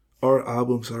in. Our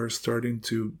albums are starting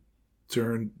to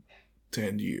turn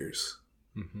 10 years.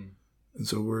 Mm-hmm. And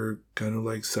so we're kind of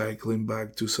like cycling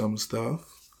back to some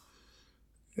stuff.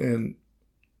 And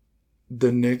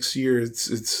the next year,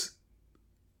 it's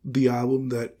the album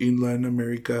that in Latin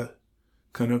America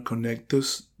kind of connect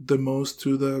us the most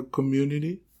to the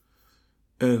community.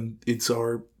 And it's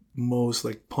our most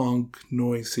like punk,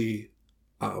 noisy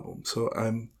album. So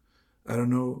I don't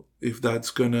know if that's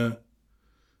gonna,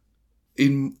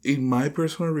 in my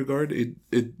personal regard,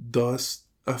 it does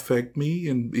affect me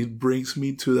and it brings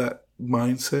me to that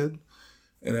mindset.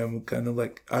 And I'm kind of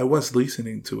like, I was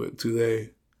listening to it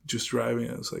today, just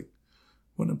driving. I was like,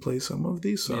 I want to play some of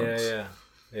these songs.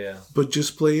 Yeah. But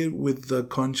just play it with the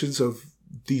conscience of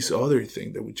this other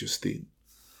thing that we just did.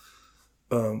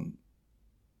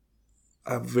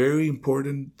 A very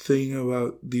important thing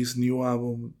about this new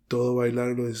album, Todo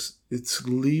Bailarlo, is it's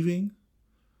leaving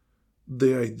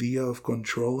the idea of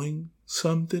controlling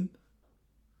something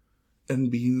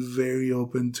and being very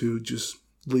open to just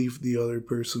leave the other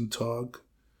person talk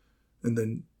and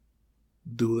then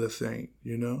do the thing,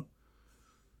 you know?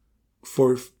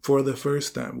 For the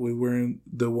first time, we weren't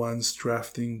the ones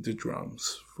drafting the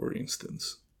drums, for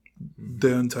instance. Mm-hmm.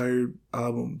 The entire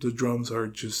album, the drums are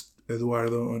just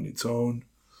Eduardo on its own.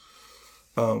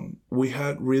 We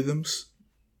had rhythms.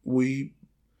 We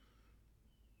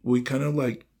kind of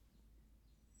like,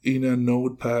 in a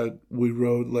notepad, we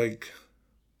wrote like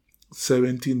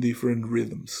 17 different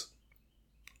rhythms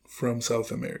from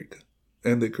South America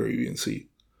and the Caribbean Sea.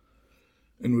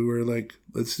 And we were like,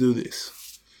 let's do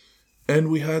this. And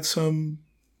we had some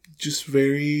just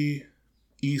very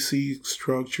easy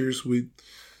structures.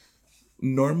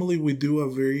 Normally we do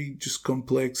a very just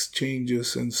complex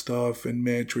changes and stuff and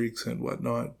metrics and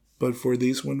whatnot. But for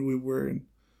this one, we weren't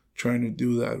trying to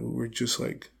do that. We were just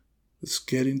like, let's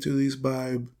get into this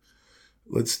vibe.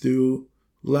 Let's do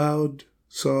loud,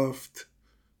 soft,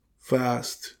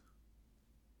 fast,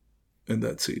 and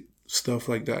that's it. Stuff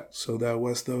like that. So that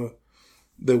was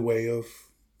the way of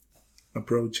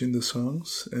approaching the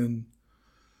songs. And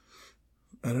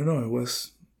I don't know, it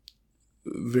was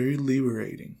very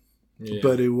liberating. Yeah.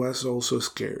 But it was also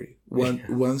scary.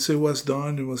 Once it was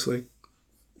done, it was like,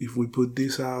 if we put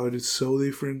this out, it's so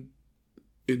different.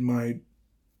 It might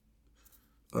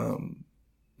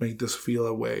make us feel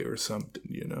away or something,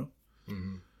 you know?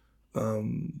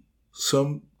 Mm-hmm.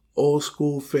 Some old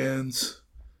school fans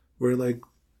were like,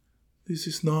 this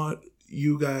is not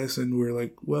you guys. And we're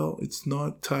like, well, it's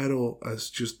not titled as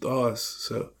just us.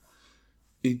 So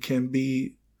it can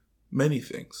be many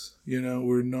things, you know?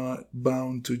 We're not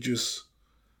bound to just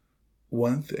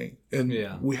one thing.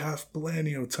 And we have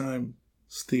plenty of time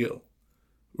still.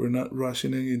 We're not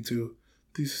rushing into,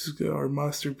 this is our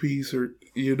masterpiece, or,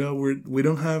 you know, we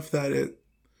don't have that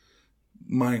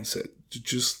mindset to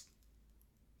just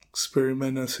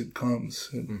experiment as it comes.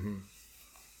 And, Mm-hmm.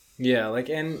 Yeah, like,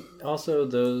 and also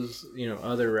those,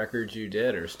 other records you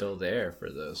did are still there for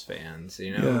those fans,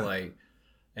 yeah, like,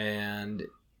 and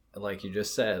like you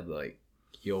just said, like,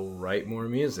 you'll write more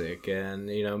music and,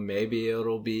 maybe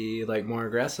it'll be like more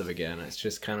aggressive again. It's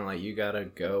just kind of like you gotta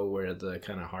go where the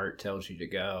kind of heart tells you to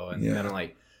go and kind yeah, of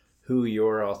like who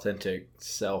your authentic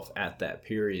self at that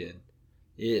period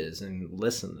is and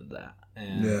listen to that.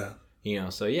 And, yeah.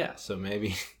 so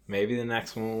maybe, maybe the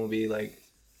next one will be like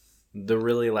the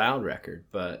really loud record,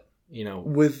 but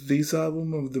With this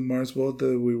album of the Mars Volta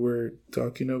that we were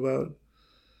talking about,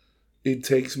 it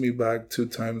takes me back to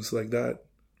times like that.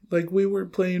 Like we were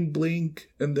playing Blink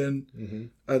and then mm-hmm.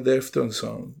 a Deftones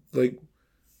song. Like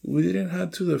we didn't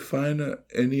have to define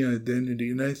any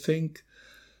identity, and I think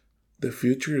the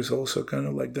future is also kind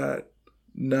of like that.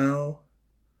 Now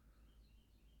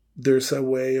there's a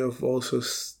way of also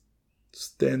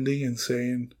standing and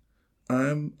saying,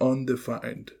 "I'm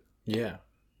undefined." Yeah.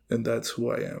 And that's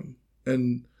who I am.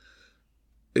 And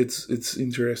it's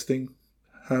interesting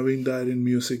having that in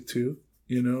music too.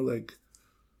 Like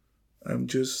I'm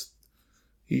just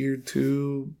here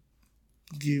to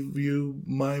give you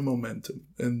my momentum,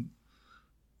 and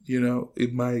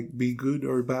it might be good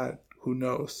or bad. Who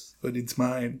knows? But it's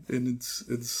mine, and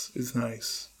it's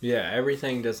nice. Yeah,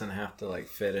 everything doesn't have to like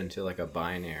fit into like a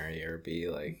binary or be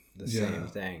like the same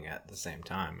thing at the same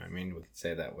time. I mean, we could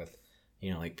say that with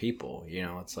like people,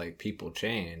 it's like people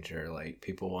change, or like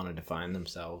people want to define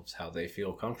themselves how they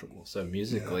feel comfortable. So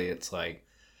musically, it's like,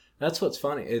 that's what's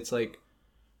funny. It's like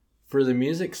for the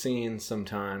music scene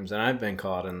sometimes, and I've been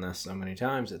caught in this so many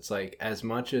times, it's like as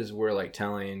much as we're like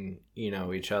telling,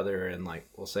 each other and like,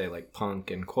 we'll say like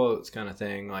punk and quotes kind of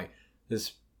thing, like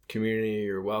this community,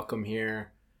 you're welcome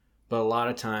here. But a lot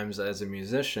of times as a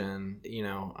musician,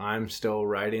 I'm still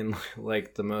writing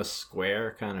like the most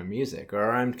square kind of music,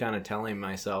 or I'm kind of telling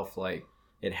myself like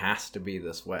it has to be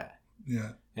this way. Yeah.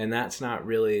 And that's not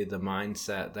really the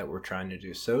mindset that we're trying to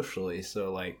do socially.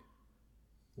 So like,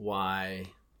 why,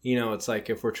 it's like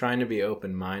if we're trying to be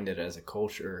open-minded as a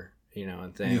culture,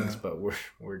 and things, but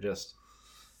we're just,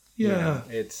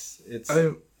 it's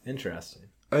interesting.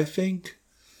 I think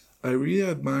I really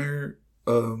admire,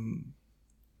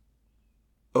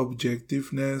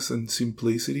 objectiveness and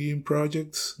simplicity in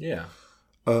projects. Yeah.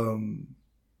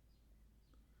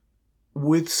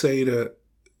 With Seda,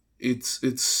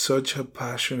 it's such a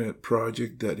passionate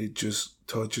project that it just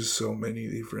touches so many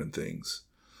different things.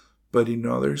 But in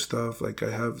other stuff, like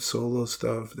I have solo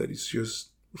stuff that is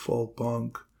just folk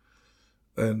punk,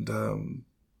 and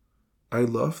I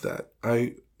love that.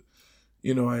 I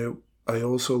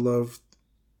also love.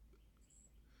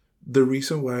 The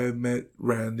reason why I met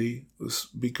Randy was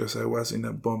because I was in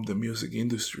a Bomb the Music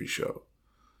Industry show.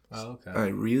 Oh, okay. I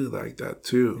really like that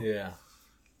too. Yeah.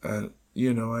 And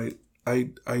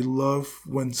I love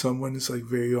when someone is like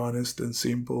very honest and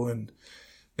simple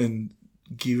and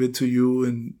give it to you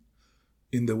in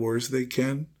the words they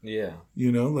can. Yeah.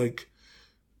 Like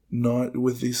not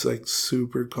with this like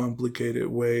super complicated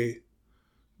way,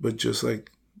 but just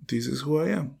like, this is who I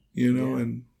am,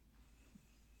 and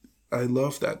I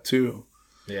love that too.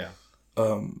 Yeah.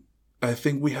 I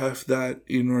think we have that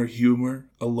in our humor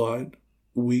a lot.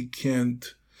 We can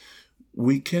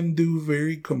do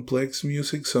very complex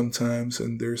music sometimes,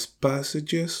 and there's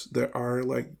passages that are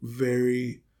like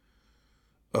very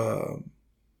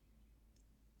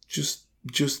just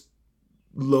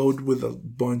load with a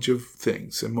bunch of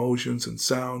things, emotions and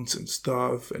sounds and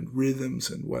stuff and rhythms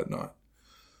and whatnot.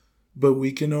 But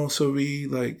we can also be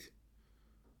like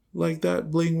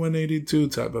that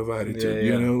Blink-182 type of attitude,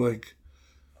 like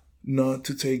not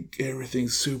to take everything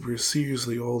super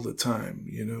seriously all the time,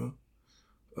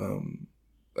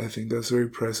 I think that's very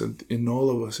present in all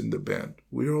of us in the band.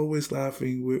 We're always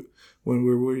laughing when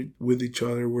we're with each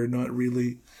other. We're not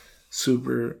really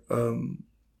super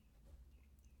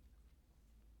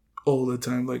all the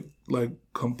time like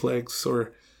complex,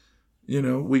 or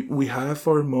we have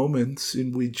our moments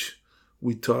in which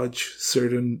we touch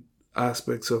certain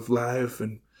aspects of life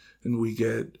and we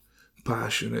get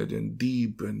passionate and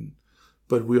deep,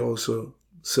 but we also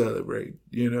celebrate,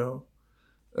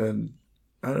 and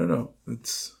I don't know,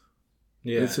 it's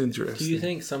interesting. Do you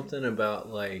think something about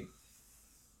like,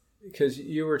 because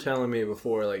you were telling me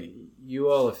before, like you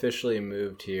all officially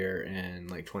moved here in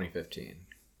like 2015,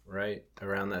 right?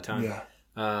 Around that time. Yeah.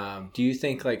 Do you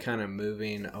think like kind of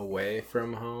moving away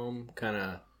from home kind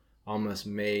of almost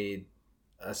made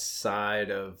a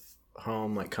side of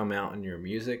home like come out in your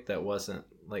music that wasn't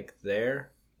like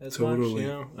there as Totally.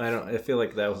 much? I feel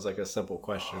like that was like a simple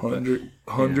question. 100%.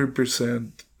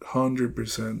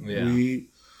 100%. Yeah.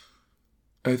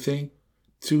 I think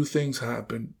two things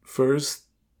happen. First,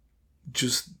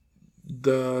 just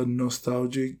the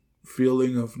nostalgic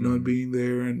feeling of not being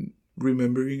there and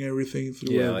remembering everything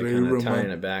through a like very kind of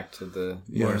tying it back to the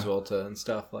Mars Volta and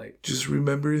stuff, like just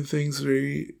remembering things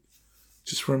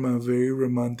just from a very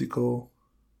romantic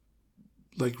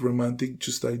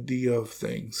just idea of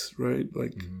things, right?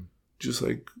 Like just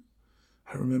like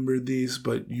I remember this,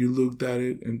 but you looked at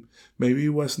it and maybe it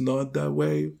was not that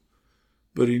way,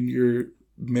 but in your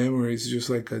memory it's just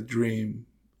like a dream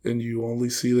and you only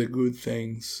see the good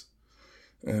things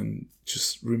and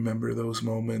just remember those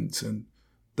moments, and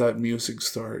that music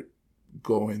start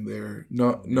going there.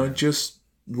 Not just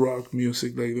rock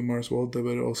music like the Mars Volta,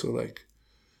 but also like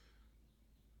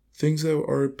things that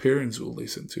our parents will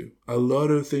listen to. A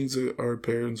lot of things that our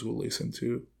parents will listen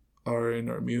to are in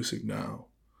our music now.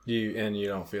 You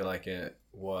don't feel like it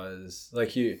was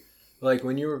like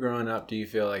when you were growing up, do you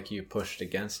feel like you pushed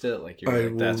against it? Like you're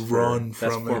like, that's for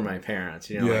my parents,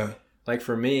 you know? Like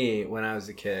for me, when I was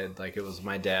a kid, like it was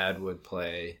my dad would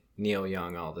play Neil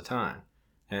Young all the time.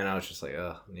 And I was just like,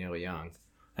 oh, Neil Young.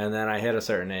 And then I hit a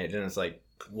certain age and it's like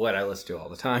what I listen to all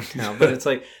the time now. But it's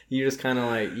like you just kind of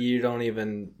like, you don't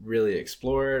even really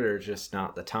explore it, or just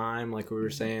not the time, like we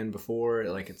were saying before.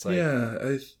 Like it's like,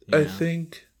 I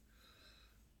think,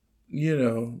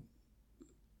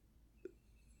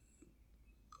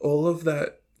 all of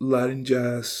that Latin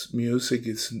jazz music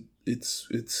is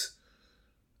it's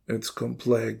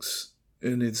complex,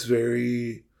 and it's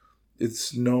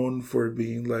known for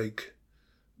being like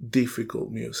difficult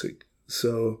music.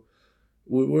 So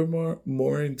we were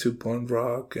more into punk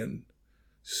rock and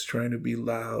just trying to be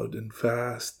loud and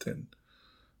fast, and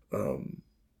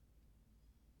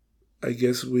I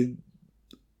guess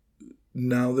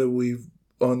now that we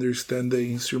understand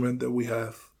the instrument that we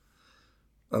have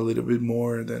a little bit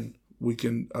more, then we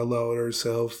can allow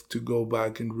ourselves to go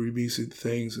back and revisit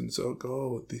things and say,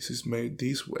 oh, this is made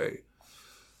this way.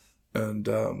 And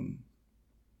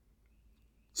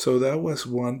so that was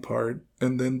one part.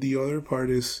 And then the other part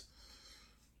is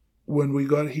when we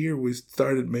got here, we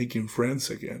started making friends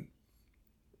again.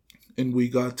 And we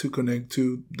got to connect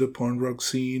to the punk rock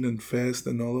scene and fest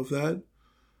and all of that.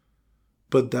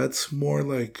 But that's more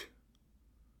like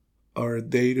our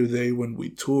day-to-day when we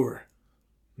tour.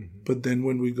 But then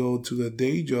when we go to the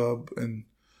day job and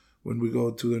when we go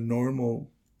to the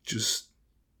normal, just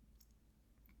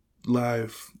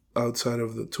live outside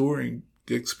of the touring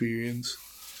experience,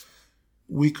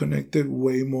 we connected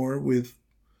way more with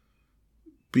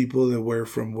people that were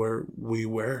from where we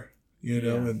were,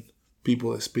 and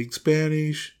people that speak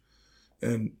Spanish.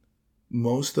 And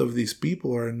most of these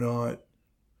people are not,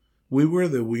 we were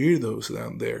the weirdos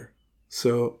down there.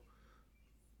 So,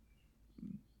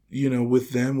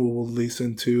 with them, we will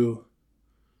listen to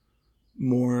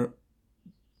more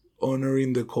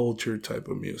honoring the culture type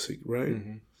of music, right?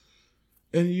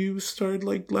 And you start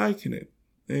liking it,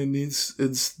 and it's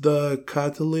the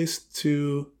catalyst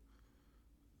to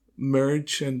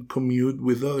merge and commute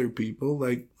with other people.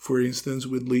 Like for instance,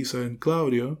 with Lisa and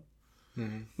Claudio,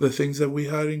 the things that we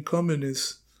had in common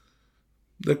is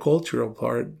the cultural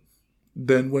part.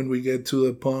 Then when we get to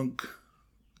the punk,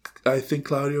 I think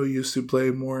Claudio used to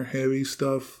play more heavy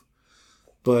stuff,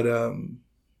 but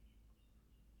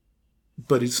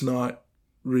it's not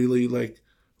really like,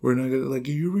 we're not gonna like,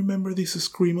 you remember this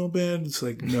Screamo band? It's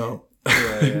like, no.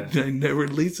 I never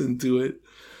listened to it.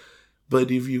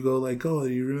 But if you go like, oh,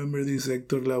 do you remember this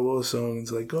Hector Lavoe song?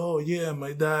 It's like, oh yeah,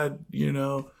 my dad,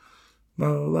 blah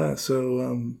blah blah.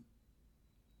 So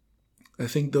I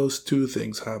think those two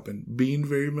things happen: being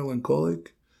very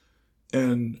melancholic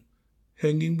and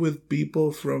hanging with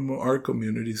people from our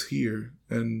communities here,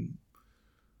 and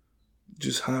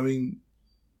just having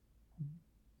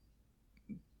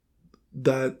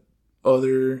that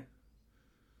other,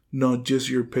 not just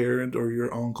your parent or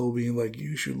your uncle being like,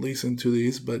 you should listen to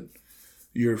this, but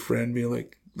your friend being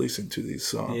like, listen to this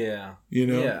song. Yeah.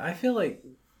 I feel like,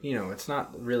 it's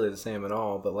not really the same at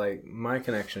all, but like my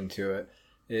connection to it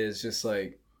is just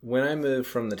like when I moved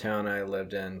from the town I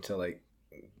lived in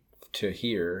to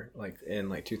here, like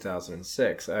in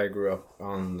 2006, I grew up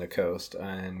on the coast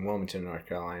in Wilmington, North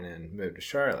Carolina, and moved to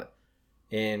Charlotte.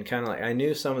 And kind of like, I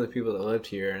knew some of the people that lived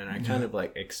here, and I kind of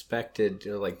like expected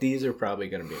to, like, these are probably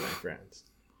going to be my friends.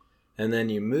 And then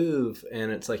you move,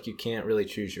 and it's like you can't really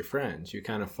choose your friends. You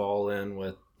kind of fall in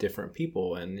with different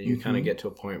people, and you kind of get to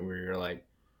a point where you're like,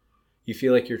 you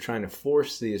feel like you're trying to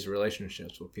force these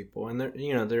relationships with people. And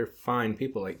they're fine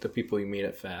people, like the people you meet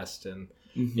at Fest and,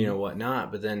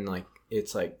 whatnot. But then, like,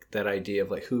 it's like that idea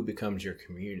of like who becomes your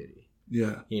community.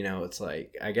 Yeah. It's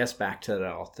like, I guess back to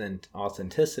that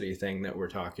authenticity thing that we're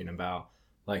talking about.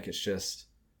 Like it's just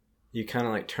you kind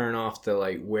of like turn off the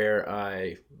like where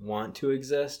I want to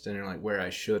exist and like where I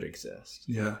should exist.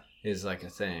 Yeah. Is like a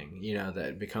thing, you know,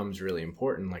 that becomes really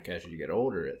important. Like as you get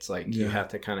older, it's like you Yeah. have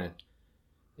to kind of,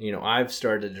 you know, I've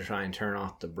started to try and turn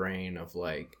off the brain of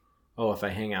like, oh, if I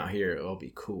hang out here, it'll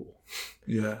be cool.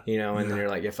 Yeah. You know, and Yeah. then you're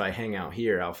like, if I hang out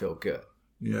here, I'll feel good.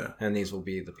 Yeah. And these will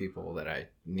be the people that I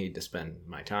need to spend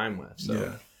my time with. So,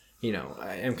 Yeah. you know,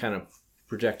 I am kind of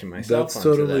projecting myself That's onto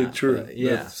totally that, true. but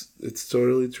yeah. It's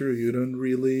totally true. You don't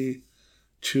really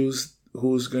choose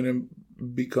who's going to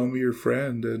become your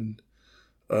friend. And,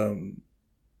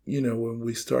 you know, when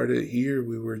we started here,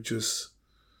 we were just,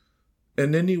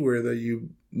 and anywhere that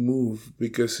you move,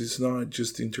 because it's not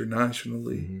just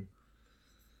internationally,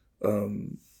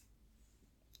 Mm-hmm.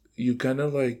 You kind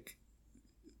of like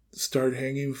start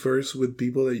hanging first with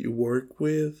people that you work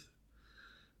with,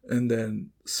 and then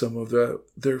some of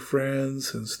their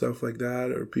friends and stuff like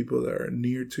that, or people that are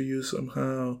near to you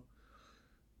somehow.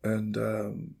 And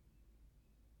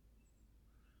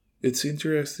it's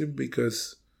interesting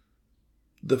because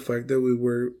the fact that we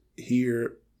were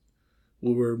here,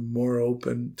 we were more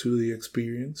open to the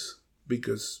experience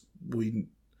because we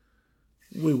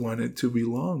wanted to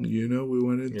belong, you know, we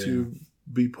wanted to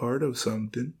be part of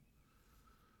something.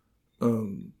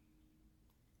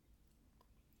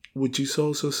 Which is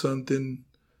also something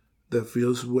that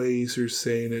feels way easier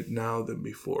saying it now than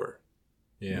before.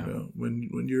 Yeah. You know,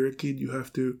 when you're a kid, you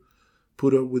have to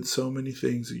put up with so many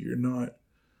things that you're not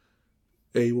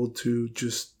able to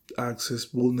just access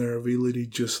vulnerability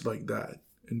just like that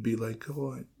and be like,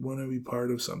 oh, I want to be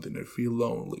part of something. I feel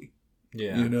lonely.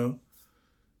 Yeah. You know,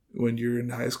 when you're in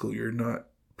high school, you're not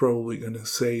probably going to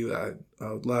say that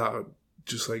out loud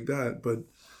just like that.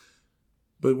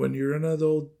 But when you're an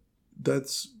adult,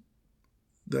 that's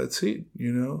it,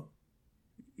 you know.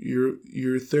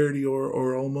 You're 30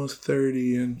 or almost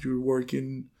 30, and you're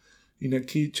working in a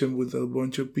kitchen with a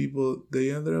bunch of people.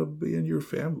 They ended up being your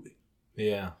family.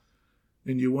 Yeah.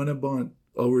 And you want to bond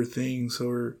over things,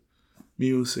 or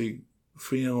music,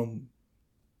 film,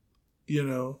 you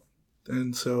know.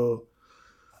 And so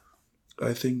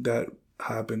I think that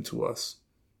happened to us.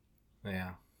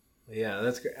 Yeah. Yeah,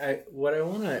 that's great. What I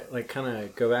want to like kind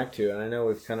of go back to, and I know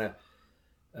we've kind of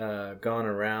gone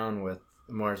around with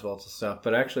Mars Volta stuff,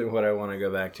 but actually what I want to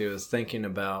go back to is thinking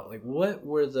about like what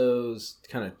were those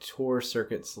kind of tour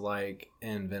circuits like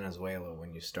in Venezuela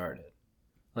when you started?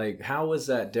 Like how was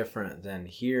that different than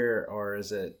here, or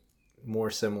is it more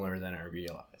similar than I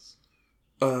realized?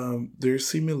 There's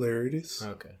similarities.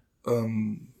 Okay.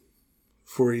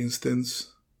 For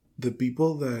instance, the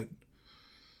people that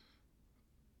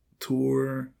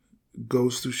tour,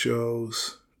 goes to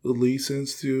shows,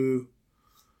 listens to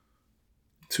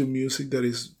music that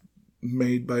is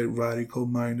made by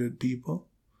radical-minded people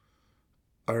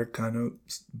are kind of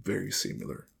very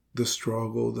similar. The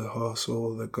struggle, the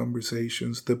hustle, the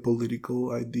conversations, the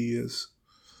political ideas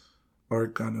are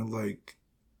kind of like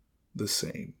the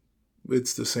same.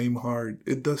 It's the same heart.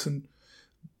 It doesn't,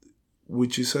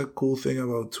 which is a cool thing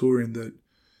about touring, that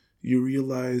you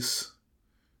realize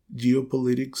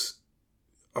geopolitics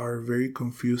are very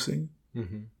confusing,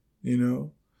 you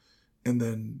know, and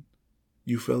then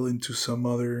you fell into some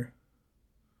other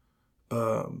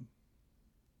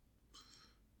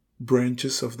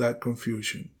branches of that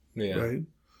confusion, right?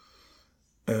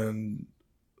 And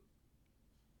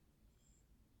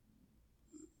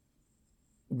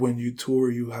when you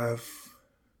tour, you have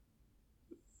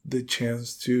the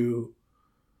chance to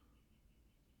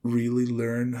really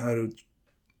learn how to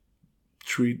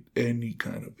treat any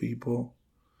kind of people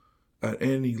at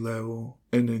any level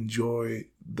and enjoy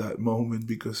that moment,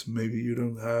 because maybe you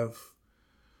don't have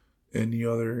any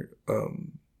other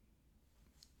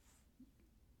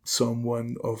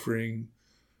someone offering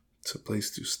a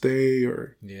place to stay,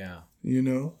 or you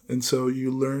know. And so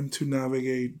you learn to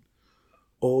navigate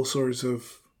all sorts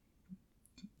of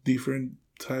different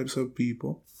types of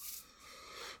people.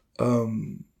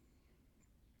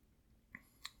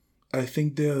 I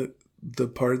think the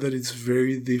part that is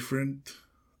very different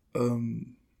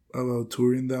about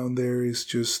touring down there is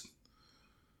just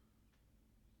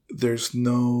there's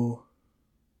no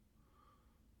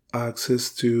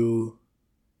access to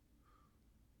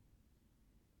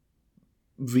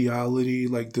reality,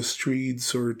 like the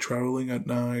streets or traveling at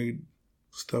night,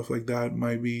 stuff like that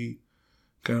might be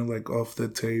kind of like off the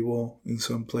table in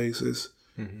some places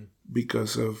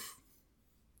because of,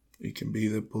 it can be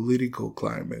the political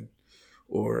climate,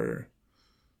 or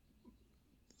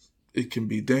it can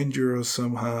be dangerous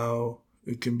somehow.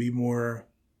 It can be more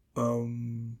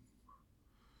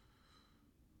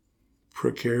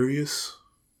precarious,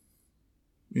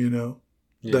 you know.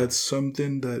 That's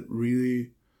something that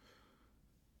really,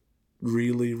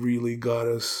 really, really got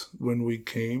us when we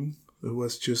came. It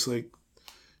was just like,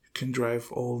 you can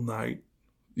drive all night.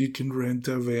 You can rent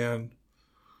a van.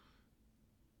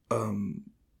 Down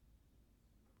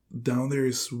there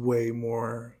is way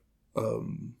more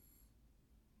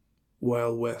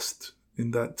Wild West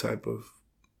in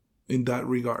that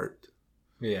regard.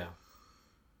 Yeah.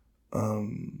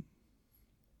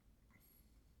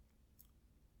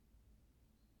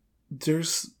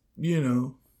 There's,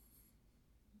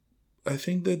 I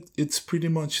think that it's pretty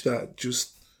much that.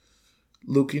 Just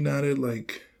looking at it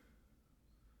like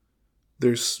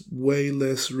there's way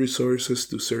less resources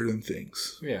to certain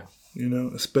things. Yeah.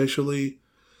 Especially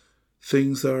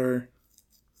things that are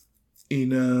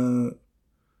in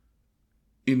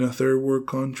a third world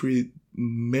country.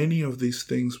 Many of these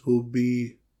things will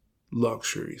be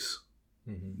luxuries.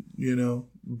 Mm-hmm.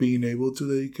 Being able to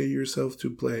dedicate yourself to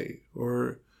play,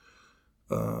 or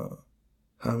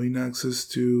having access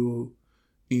to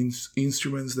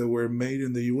instruments that were made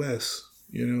in the US,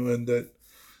 and that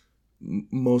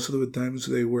most of the times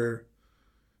they were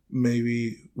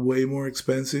maybe way more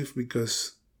expensive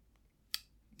because,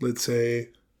 let's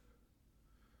say,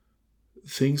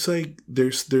 things like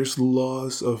there's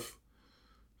laws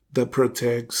that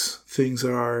protects things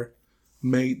that are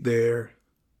made there,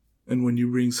 and when you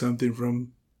bring something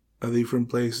from a different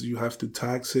place, you have to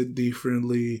tax it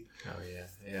differently. Oh yeah.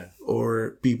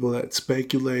 Or people that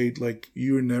speculate like,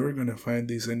 you're never gonna find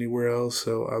this anywhere else,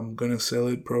 so I'm gonna sell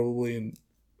it probably in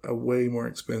a way more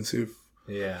expensive.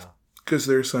 Yeah. Because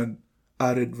there's an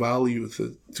added value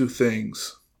to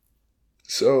things.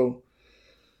 So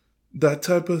that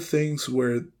type of things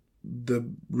were the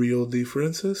real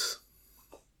differences.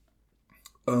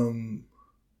 But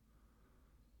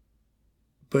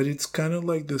it's kind of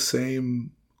like the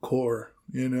same core,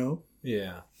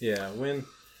 Yeah.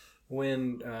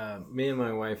 When me and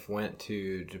my wife went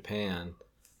to Japan,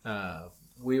 there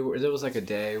was like a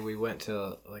day we went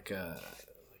to like a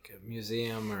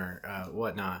museum or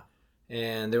whatnot,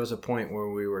 and there was a point where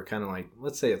we were kind of like,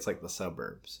 let's say it's like the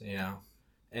suburbs,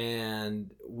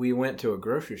 and we went to a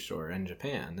grocery store in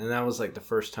Japan, and that was like the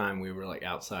first time we were like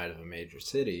outside of a major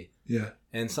city. Yeah.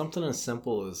 And something as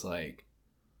simple as like,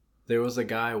 there was a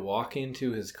guy walking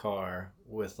to his car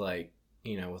with like,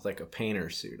 with like a painter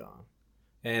suit on.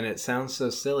 And it sounds so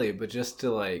silly, but just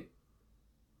to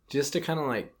kind of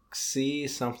like see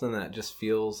something that just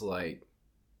feels like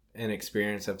an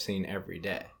experience I've seen every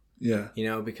day. Yeah.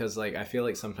 Because like, I feel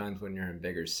like sometimes when you're in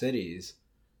bigger cities,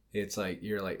 it's like,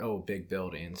 you're like, oh, big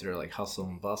buildings or like hustle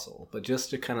and bustle. But just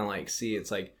to kind of like see,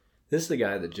 it's like, this is the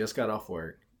guy that just got off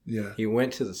work. Yeah. He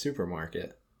went to the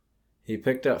supermarket. He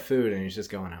picked up food and he's just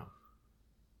going home.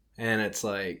 And it's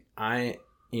like, I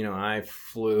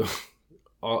flew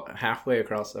halfway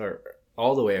across, or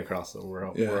all the way across the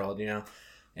world,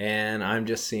 and I'm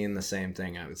just seeing the same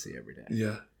thing I would see every day.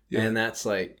 Yeah. And that's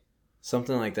like,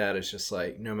 something like that is just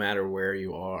like, no matter where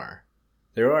you are,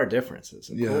 there are differences,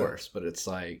 of course, but it's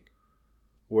like,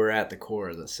 we're at the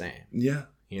core the same. Yeah.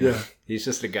 He's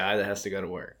just a guy that has to go to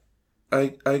work.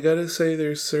 I gotta say,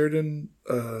 there's certain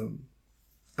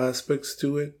aspects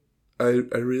to it. I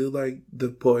really like the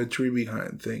poetry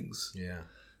behind things. Yeah.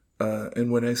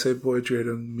 And when I say poetry, I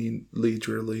don't mean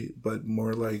literally, but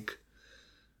more like,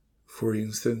 for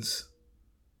instance,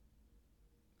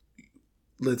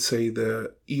 let's say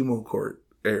the emo court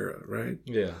era, right?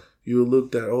 Yeah. You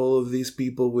looked at all of these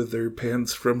people with their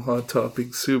pants from Hot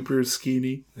Topic super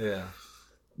skinny. Yeah.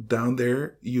 Down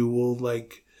there, you will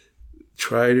like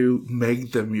try to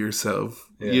make them yourself.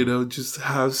 Yeah. Just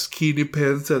have skinny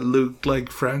pants that look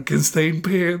like Frankenstein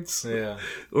pants. Yeah.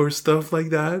 Or stuff like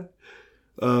that.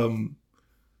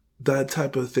 That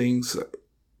type of things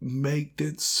make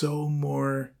it so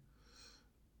more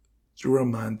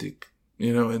romantic,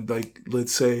 and like,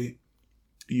 let's say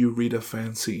you read a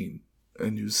fanzine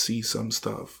and you see some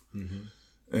stuff,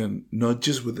 and not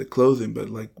just with the clothing, but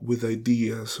like with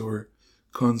ideas or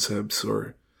concepts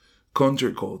or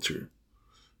counterculture.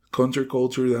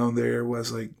 Counterculture down there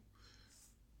was like,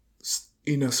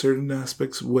 in a certain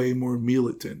aspects, way more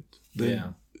militant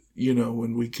than,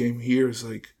 when we came here. It's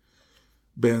like,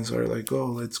 bands are like, oh,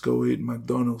 let's go eat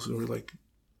McDonald's. And we're like,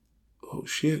 oh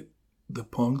shit, the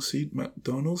punks eat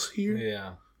McDonald's here?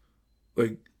 Yeah.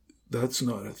 Like, that's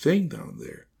not a thing down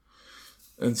there.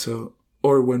 And so,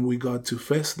 or when we got to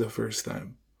Fest the first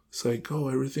time, it's like, oh,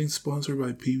 everything's sponsored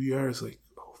by PBR. It's like,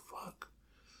 oh fuck.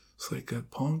 It's like a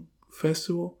punk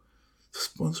festival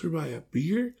sponsored by a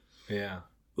beer? Yeah.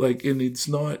 Like, and it's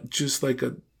not just like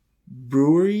a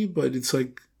brewery, but it's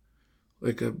like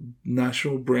like a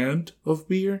national brand of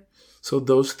beer. So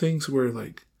those things were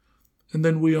like, and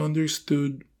then we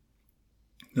understood,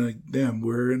 like, damn,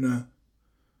 we're in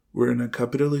a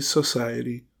capitalist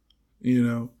society, you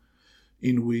know,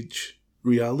 in which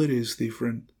reality is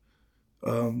different,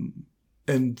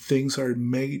 and things are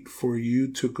made for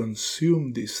you to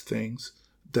consume these things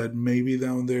that maybe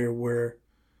down there were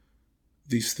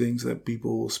these things that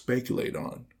people will speculate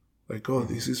on, like, oh,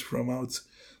 this is from outside.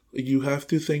 You have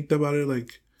to think about it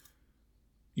like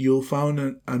you'll find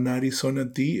an Arizona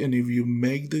tea, and if you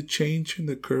make the change in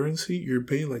the currency, you're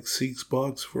paying like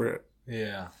 $6 for it.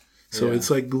 Yeah. So it's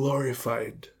like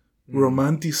glorified,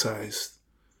 romanticized,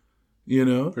 you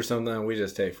know? For something that we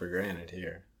just take for granted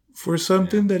here. For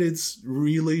something that it's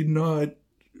really not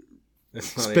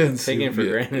It's not expensive. Taking it for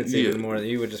granted is even more.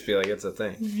 You would just be like, it's a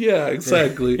thing. Yeah,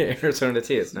 exactly. Arizona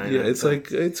tea, it's 99 Yeah, it's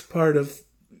like, it's part of,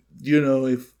 you know,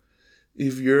 if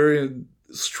you're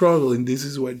struggling, this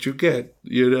is what you get,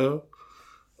 you know?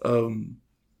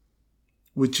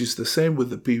 Which is the same with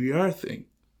the PBR thing.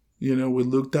 You know, we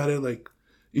looked at it like,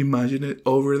 imagine it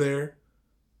over there.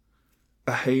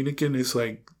 A Heineken is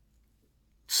like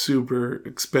super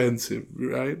expensive,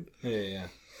 right? Yeah.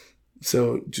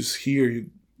 So just here,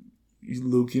 you're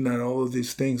looking at all of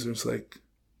these things, it's like,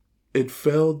 it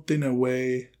felt in a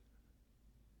way,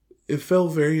 it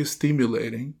felt very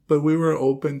stimulating, but we were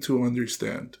open to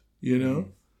understand, you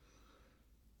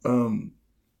know?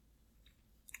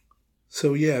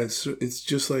 So yeah, it's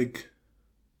just like,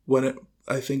 what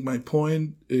I think my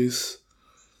point is,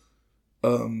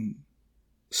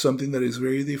 something that is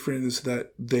very different is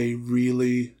that they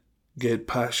really get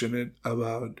passionate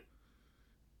about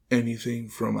anything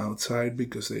from outside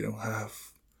because they don't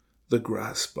have the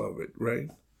grasp of it, right?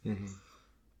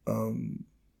 And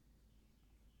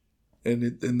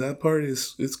that part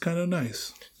it's kind of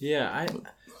nice. Yeah,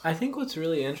 I think what's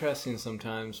really interesting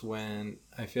sometimes when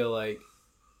I feel like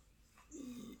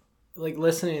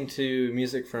listening to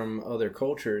music from other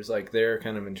cultures, like their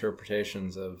kind of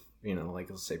interpretations of, you know, like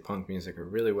let's say punk music or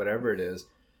really whatever it is,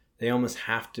 they almost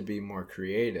have to be more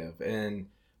creative. And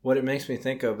what it makes me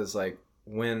think of is like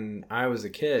when I was a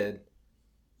kid,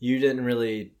 you didn't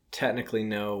really technically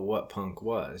know what punk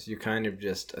was. You kind of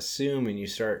just assume and you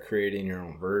start creating your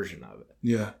own version of it.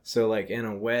 Yeah. So like in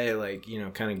a way, like, you know,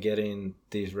 kind of getting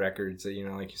these records that, you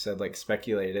know, like you said, like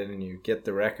speculated, and you get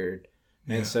the record.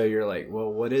 And so you're like,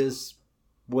 well, what is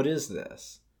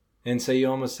this? And so you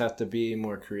almost have to be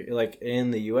more creative. Like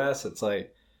in the US, it's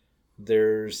like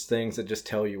there's things that just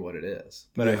tell you what it is.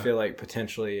 But I feel like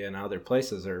potentially in other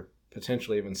places, or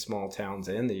potentially even small towns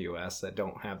in the US that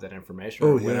don't have that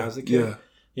information. When I was a kid,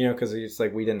 you know, because it's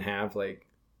like we didn't have like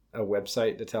a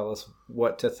website to tell us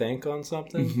what to think on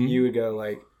something. You would go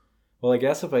like, well, I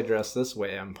guess if I dress this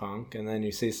way, I'm punk. And then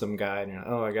you see some guy and you're like,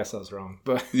 oh, I guess I was wrong.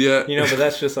 But, you know, but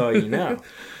that's just all you know.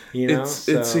 You know?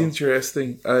 It's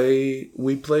interesting.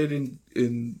 We played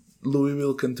in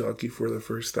Louisville, Kentucky for the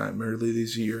first time early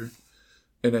this year.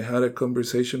 And I had a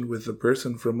conversation with a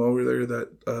person from over there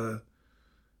that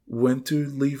went to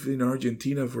live in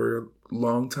Argentina for a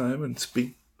long time and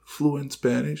speak fluent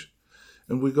Spanish.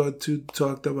 And we got to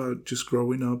talk about just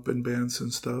growing up in bands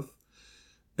and stuff.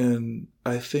 And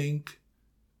I think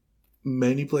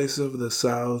many places of the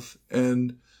South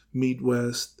and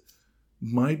Midwest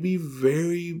might be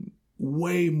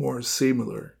way more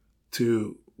similar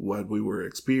to what we were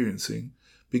experiencing,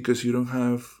 because you don't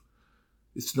have,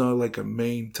 it's not like a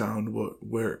main town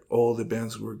where all the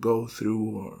bands would go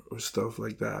through or stuff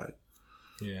like that.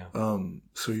 Yeah.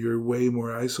 So you're way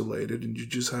more isolated and you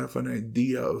just have an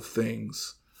idea of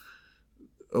things,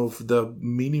 of the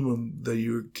minimum that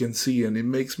you can see. And it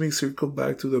makes me circle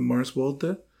back to the Mars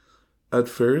Volta. At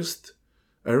first,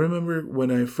 I remember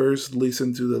when I first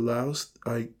listened to The Loust,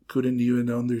 I couldn't even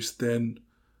understand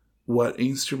what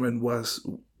instrument was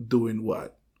doing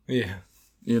what. Yeah.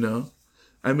 You know?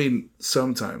 I mean,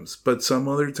 sometimes. But some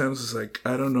other times it's like,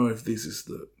 I don't know if this is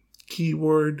the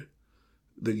keyboard,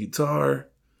 the guitar,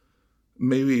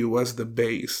 maybe it was the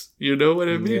bass. You know what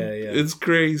I mean? Yeah. It's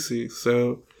crazy.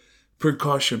 So,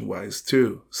 percussion-wise,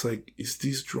 too. It's like, is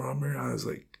this drummer has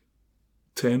like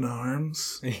 10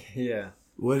 arms? Yeah.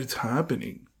 What is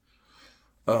happening?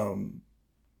 But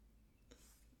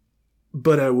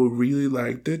I would really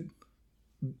liked it.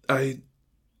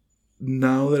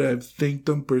 Now that I've think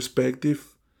on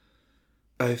perspective,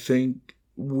 I think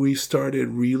we started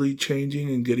really changing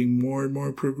and getting more and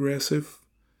more progressive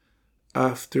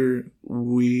after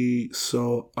we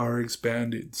saw RX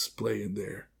Bandits playing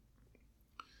there.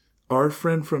 Our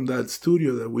friend from that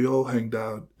studio that we all hanged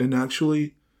out, and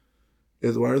actually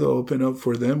Eduardo opened up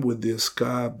for them with the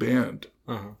ska band.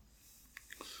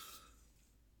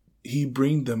 he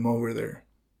bring them over there,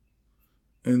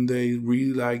 and they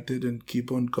really liked it and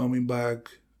keep on coming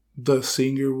back. The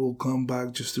singer will come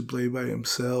back just to play by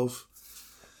himself,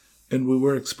 and we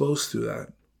were exposed to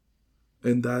that.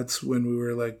 And that's when we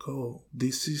were like, oh,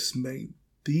 this is made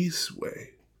this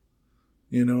way.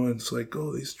 You know, and it's like,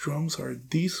 oh, these drums are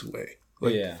this way.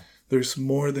 Like, yeah. There's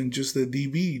more than just the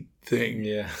DB thing.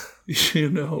 Yeah. You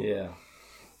know? Yeah.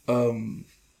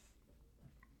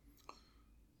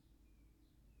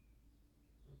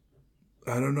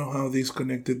 I don't know how these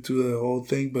connected to the whole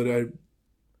thing, but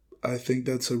I think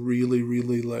that's a really,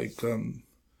 really like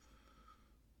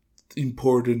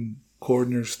important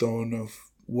cornerstone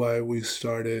of why we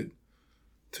started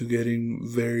to getting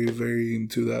very, very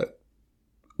into that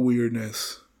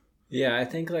weirdness. Yeah, I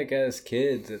think like as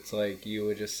kids, it's like you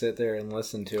would just sit there and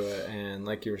listen to it, and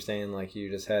like you were saying, like you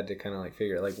just had to kind of like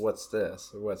figure like what's this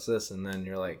or what's this, and then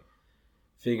you're like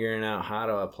figuring out how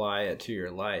to apply it to your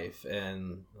life,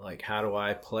 and like how do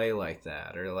I play like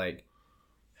that, or like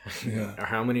or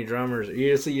how many drummers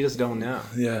you just don't know.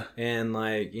 Yeah. And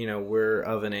like, you know, we're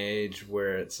of an age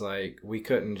where it's like we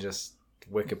couldn't just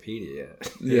Wikipedia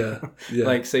it. Yeah. Yeah.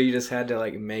 Like, so you just had to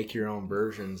like make your own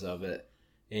versions of it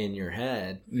in your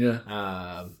head.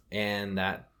 Yeah. And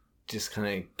that just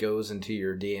kind of goes into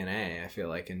your DNA, I feel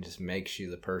like, and just makes you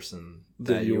the person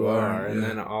that you are. And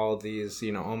then all these,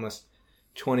 you know, almost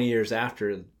 20 years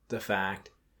after the fact,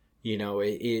 you know,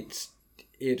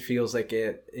 it feels like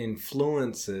it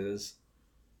influences,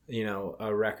 you know,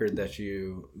 a record that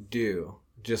you do,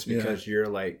 just because you're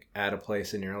like at a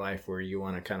place in your life where you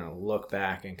want to kind of look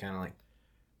back and kind of like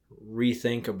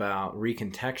rethink about,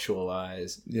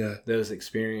 recontextualize those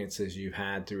experiences you've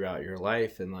had throughout your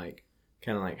life, and like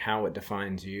kind of like how it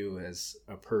defines you as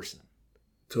a person.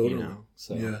 Totally. You know?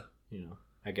 So, you know,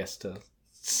 I guess to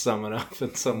sum it up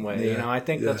in some way, you know, I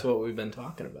think that's what we've been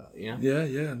talking about, you know?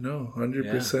 Yeah, no,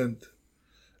 100%.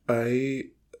 I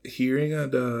hearing a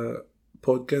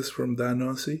podcast from Dan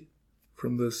Ossie,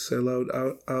 from the Sellout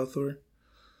author.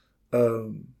 I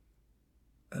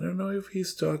don't know if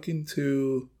he's talking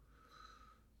to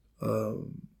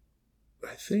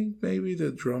I think maybe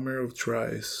the drummer of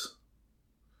Trice.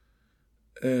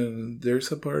 And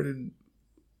there's a part in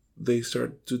they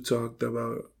start to talk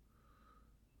about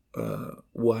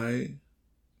why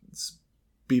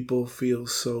people feel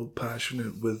so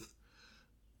passionate with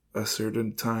a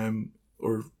certain time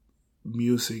or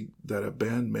music that a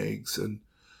band makes, and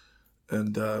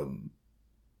Dan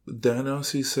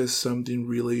Ossie says something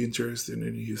really interesting,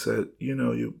 and he said, you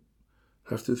know, you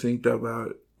have to think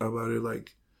about it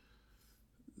like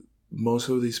most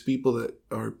of these people that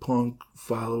are punk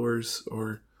followers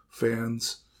or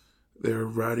fans, they're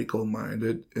radical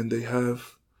minded, and they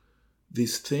have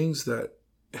these things that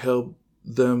help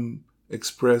them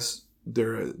express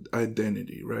their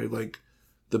identity, right? Like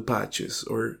the patches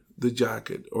or the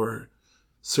jacket or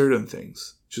certain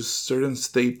things, just certain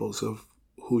staples of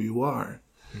who you are.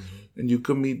 Mm-hmm. And you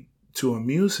commit to a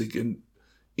music, and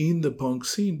in the punk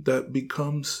scene, that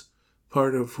becomes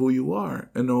part of who you are.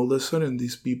 And all of a sudden,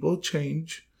 these people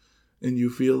change, and you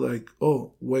feel like,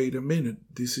 oh, wait a minute,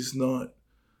 this is not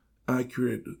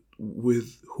accurate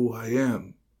with who I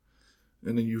am.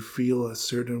 And then you feel a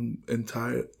certain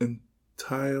entitlement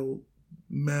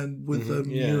with the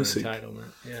music.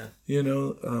 Entitlement, yeah. You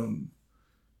know,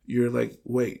 you're like,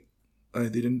 wait, I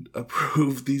didn't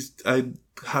approve these. I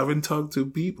haven't talked to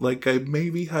people. Like,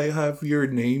 maybe I have your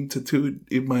name tattooed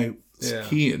in my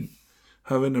skin.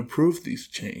 Haven't approved this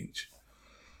change.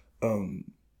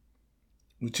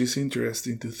 Which is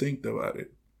interesting to think about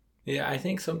it. Yeah, I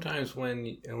think sometimes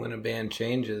when a band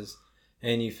changes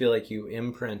and you feel like you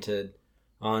imprinted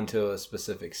onto a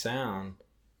specific sound,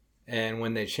 and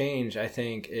when they change, I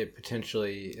think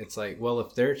it's like, well,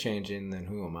 if they're changing, then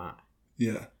who am I?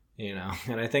 Yeah. You know,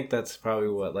 and I think that's probably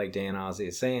what like Dan Ossie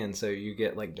is saying. So you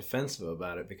get like defensive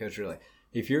about it because you're like,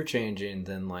 if you're changing,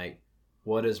 then like,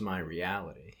 what is my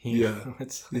reality? You know?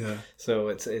 So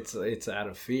it's out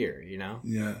of fear, you know?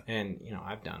 Yeah. And, you know,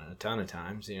 I've done it a ton of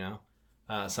times, you know.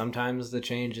 Sometimes the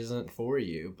change isn't for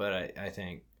you, but I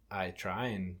think I try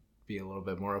and be a little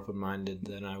bit more open-minded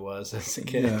than I was as a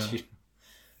kid. Yeah.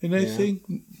 And I think,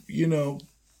 you know,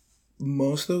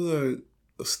 most of the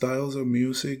styles of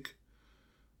music,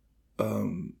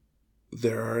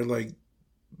 there are like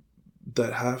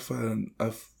that have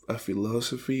a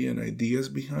philosophy and ideas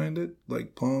behind it,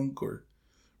 like punk or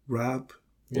rap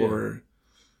or,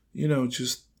 you know,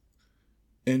 just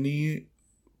any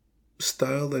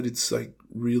style that it's like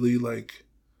really like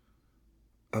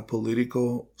a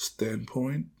political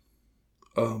standpoint.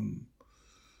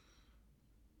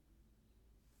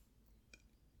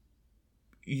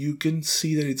 you can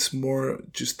see that it's more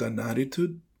just an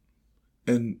attitude,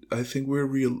 and I think we're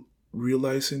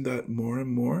realizing that more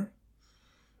and more.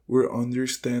 We're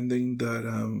understanding that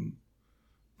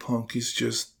punk is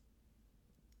just,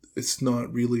 it's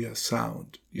not really a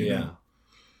sound, you know?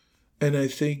 And I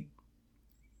think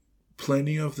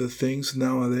plenty of the things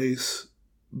nowadays,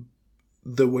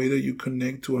 the way that you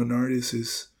connect to an artist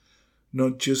is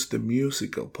not just the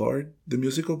musical part. The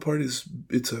musical part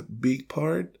it's a big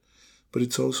part, but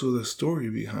it's also the story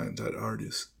behind that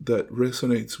artist that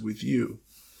resonates with you.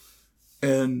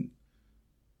 And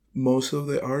most of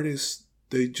the artists,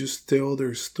 they just tell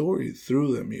their story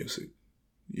through the music,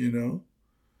 you know?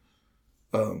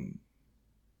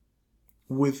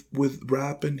 With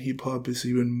rap and hip hop is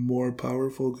even more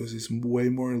powerful because it's way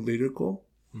more lyrical,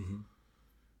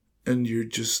 and you're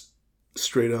just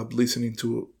straight up listening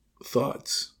to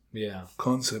thoughts,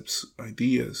 concepts,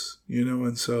 ideas, you know.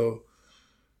 And so,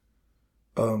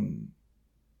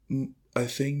 I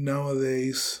think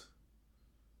nowadays,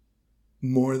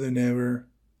 more than ever,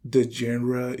 the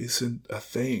genre isn't a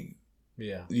thing,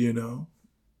 you know,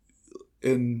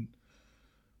 and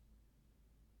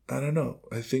I don't know.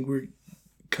 I think we're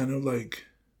kind of like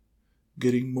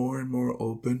getting more and more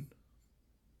open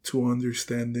to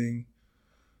understanding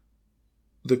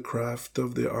the craft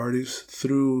of the artist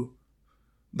through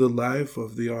the life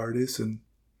of the artist, and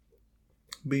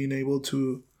being able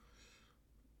to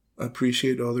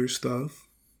appreciate other stuff,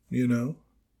 you know.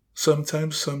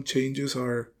 Sometimes some changes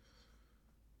are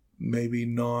maybe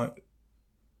not,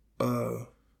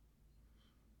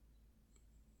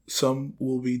 some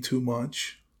will be too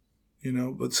much, you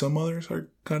know, but some others are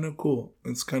kind of cool.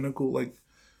 It's kind of cool. Like,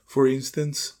 for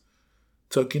instance,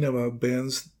 talking about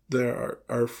bands that are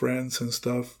our friends and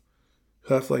stuff,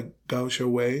 have like Gaucho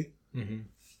Way.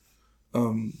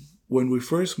 When we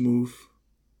first moved,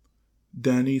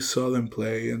 Danny saw them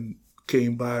play and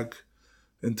came back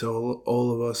and told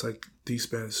all of us, like, these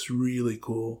bands really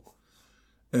cool.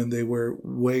 And they were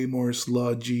way more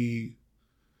sludgy,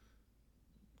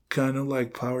 kind of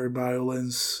like Power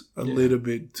Violence a little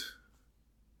bit.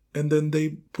 And then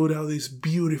they put out this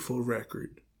beautiful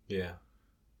record.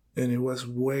 And it was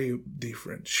way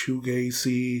different.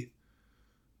 Shoegazy,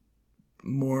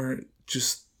 more,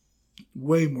 just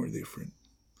way more different.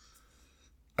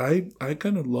 I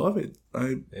kind of love it.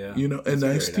 You know, and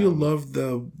I still love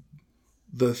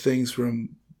the things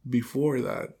from before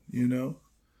that, you know.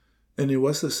 And it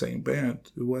was the same band.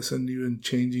 It wasn't even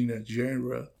changing a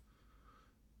genre.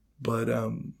 But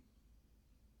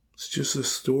it's just the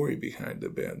story behind the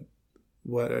band,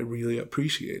 what I really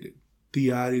appreciated.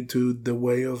 The attitude, the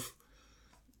way of,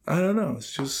 I don't know,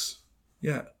 it's just,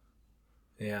 yeah.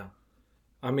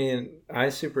 I mean, I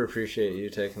super appreciate you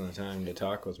taking the time to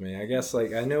talk with me. I guess,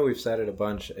 like, I know we've said it a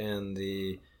bunch in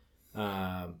the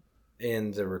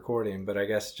recording, but I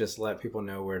guess just let people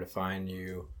know where to find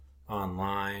you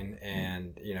online,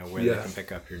 and, you know, where they can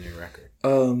pick up your new record.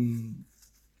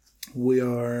 We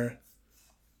are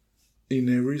in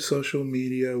every social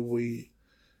media. We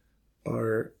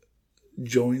are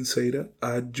Join Seda,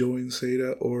 at Join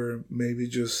Seda, or maybe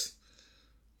just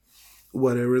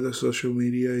whatever the social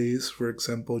media is. For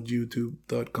example,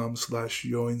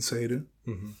 youtube.com/Join Seda.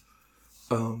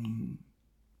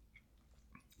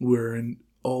 We're in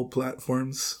all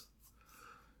platforms.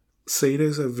 Seda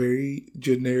is a very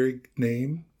generic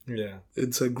name.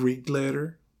 It's a Greek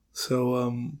letter.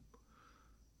 So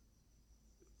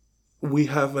we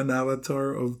have an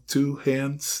avatar of two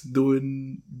hands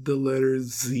doing the letter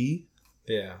Z.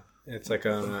 It's like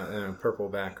on a purple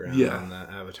background on the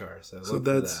avatar. So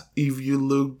that's, if you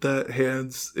look at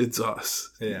hands, it's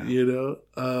us. You know?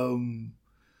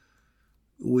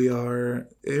 We are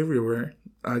everywhere.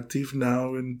 Active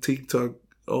now in TikTok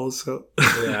also.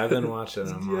 I've been watching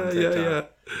them on TikTok.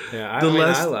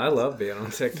 I love being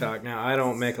on TikTok now. I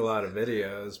don't make a lot of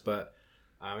videos, but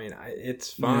I mean,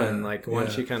 it's fun. Like,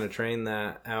 once you kind of train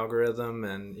that algorithm,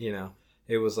 and, you know,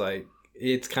 it was like,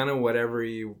 it's kind of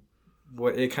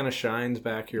it kind of shines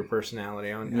back your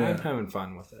personality on. I'm having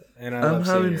fun with it, and I'm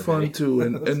having fun too.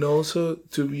 And also,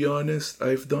 to be honest,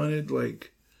 I've done it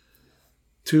like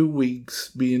 2 weeks,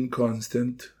 being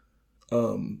constant,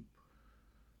 and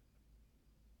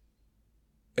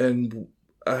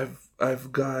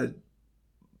I've got,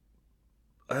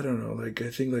 I don't know, like, I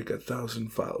think like 1,000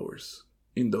 followers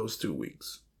in those 2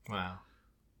 weeks. Wow.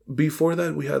 Before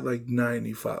that, we had like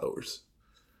 90 followers.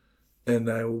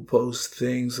 And I will post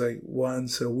things like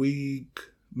once a week,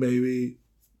 maybe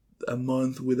a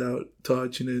month without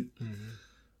touching it.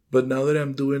 But now that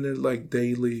I'm doing it like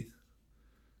daily,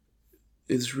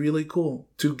 it's really cool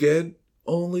to get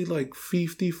only like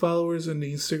 50 followers on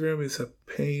Instagram is a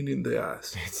pain in the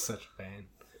ass. It's such a pain.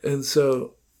 And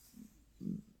so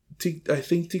I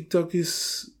think TikTok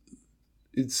it's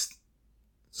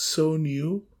so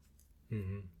new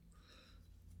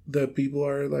that people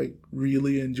are like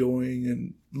really enjoying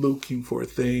and looking for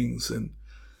things, and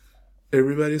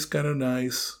everybody's kind of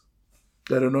nice.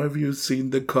 I don't know if you've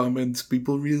seen the comments.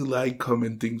 People really like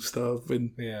commenting stuff,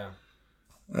 and Yeah.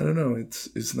 I don't know.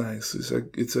 It's nice.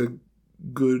 It's a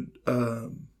good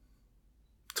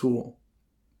tool.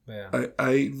 Yeah.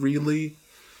 I really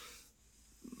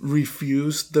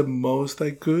refused the most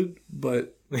I could,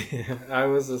 but I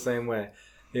was the same way.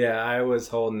 Yeah, I was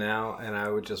holding out, and I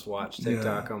would just watch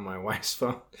TikTok on my wife's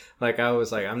phone. Like, I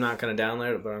was like, I'm not going to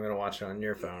download it, but I'm going to watch it on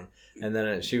your phone. And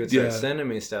then she would start sending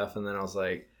me stuff, and then I was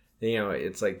like,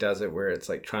 it's like, does it where it's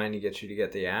like trying to get you to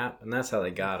get the app, and that's how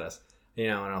they got us.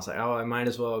 And I was like, oh, I might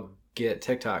as well get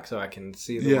TikTok so I can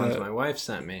see the ones my wife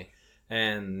sent me.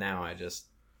 And now I just,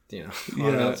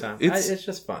 all the time. It's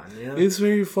just fun. It's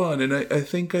very fun. And I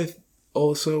think I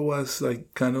also was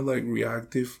like kind of like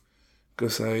reactive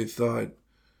because I thought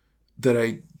that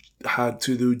I had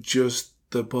to do just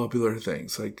the popular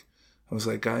things. Like, I was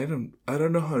like, I don't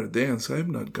know how to dance.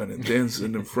 I'm not gonna dance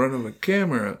in front of a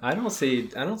camera. I don't see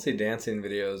dancing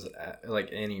videos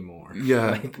like anymore.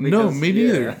 Yeah, like, because, no, me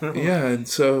neither. Yeah, and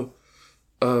so,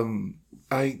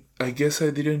 I guess I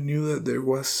didn't knew that there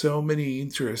was so many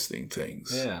interesting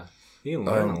things. Yeah, you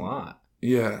learn a lot.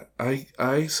 Yeah,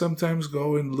 I sometimes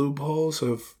go in loopholes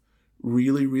of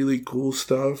really really cool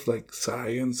stuff like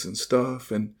science and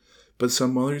stuff, but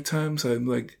some other times I'm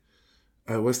like.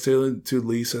 I was telling to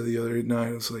Lisa the other night,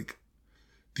 I was like,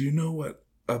 do you know what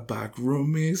a back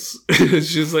room is?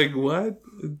 She's like, what?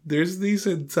 There's this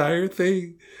entire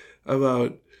thing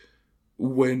about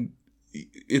when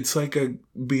it's like a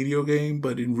video game,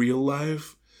 but in real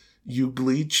life, you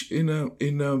glitch in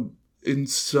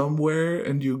somewhere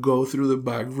and you go through the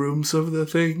back rooms of the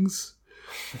things.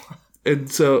 And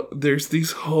so there's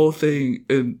this whole thing,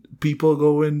 and people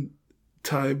go and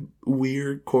type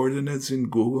weird coordinates in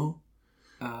Google.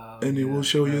 And it will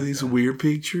show you these weird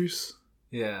pictures.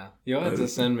 Yeah. You'll have to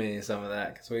send me some of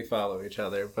that because we follow each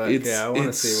other. But I want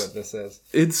to see what this is.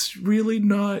 It's really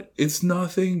not... It's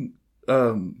nothing...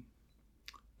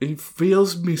 it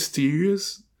feels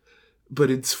mysterious, but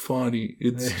it's funny.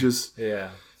 It's just... Yeah.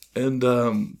 And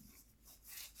I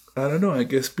don't know. I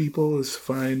guess people just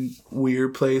find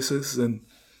weird places and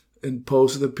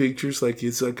post the pictures like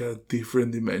it's like a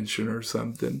different dimension or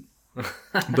something.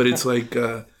 But it's like...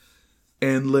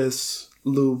 endless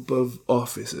loop of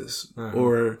offices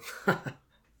or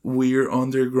weird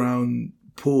underground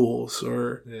pools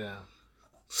or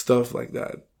stuff like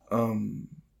that. And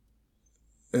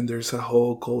there's a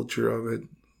whole culture of it.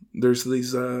 There's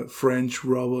this French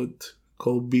robot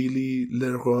called Billy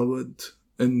Le Robot,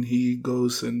 and he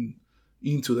goes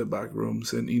into the back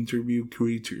rooms and interview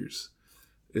creatures.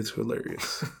 It's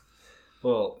hilarious.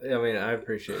 Well, I mean, I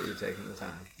appreciate you taking the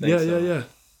time. Thanks yeah.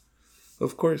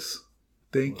 Of course.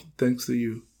 Thanks to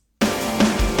you.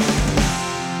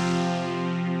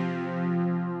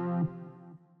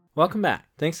 Welcome back.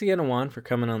 Thanks again to Juan for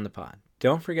coming on the pod.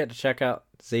 Don't forget to check out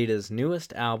Zeta's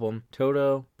newest album,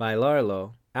 Todo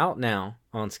Bailarlo, out now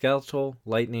on Skeletal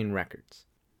Lightning Records.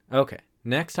 Okay,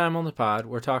 next time on the pod,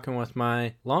 we're talking with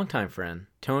my longtime friend,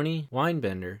 Tony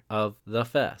Weinbender of The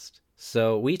Fest.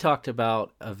 So we talked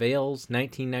about Avail's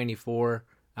 1994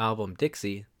 album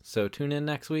Dixie, so tune in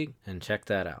next week and check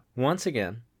that out. Once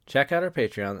again, check out our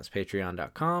Patreon. That's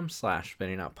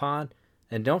patreon.com/spinningoutpod.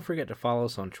 And don't forget to follow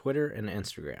us on Twitter and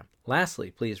Instagram.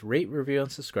 Lastly, please rate, review,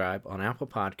 and subscribe on Apple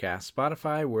Podcasts,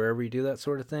 Spotify, wherever you do that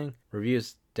sort of thing.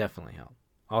 Reviews definitely help.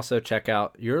 Also, check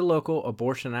out your local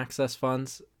abortion access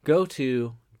funds. Go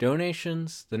to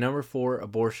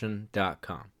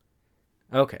donations4abortion.com.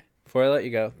 Okay, before I let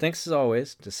you go, thanks as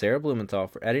always to Sarah Blumenthal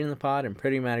for editing the pod and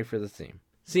Pretty Maddie for the theme.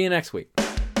 See you next week.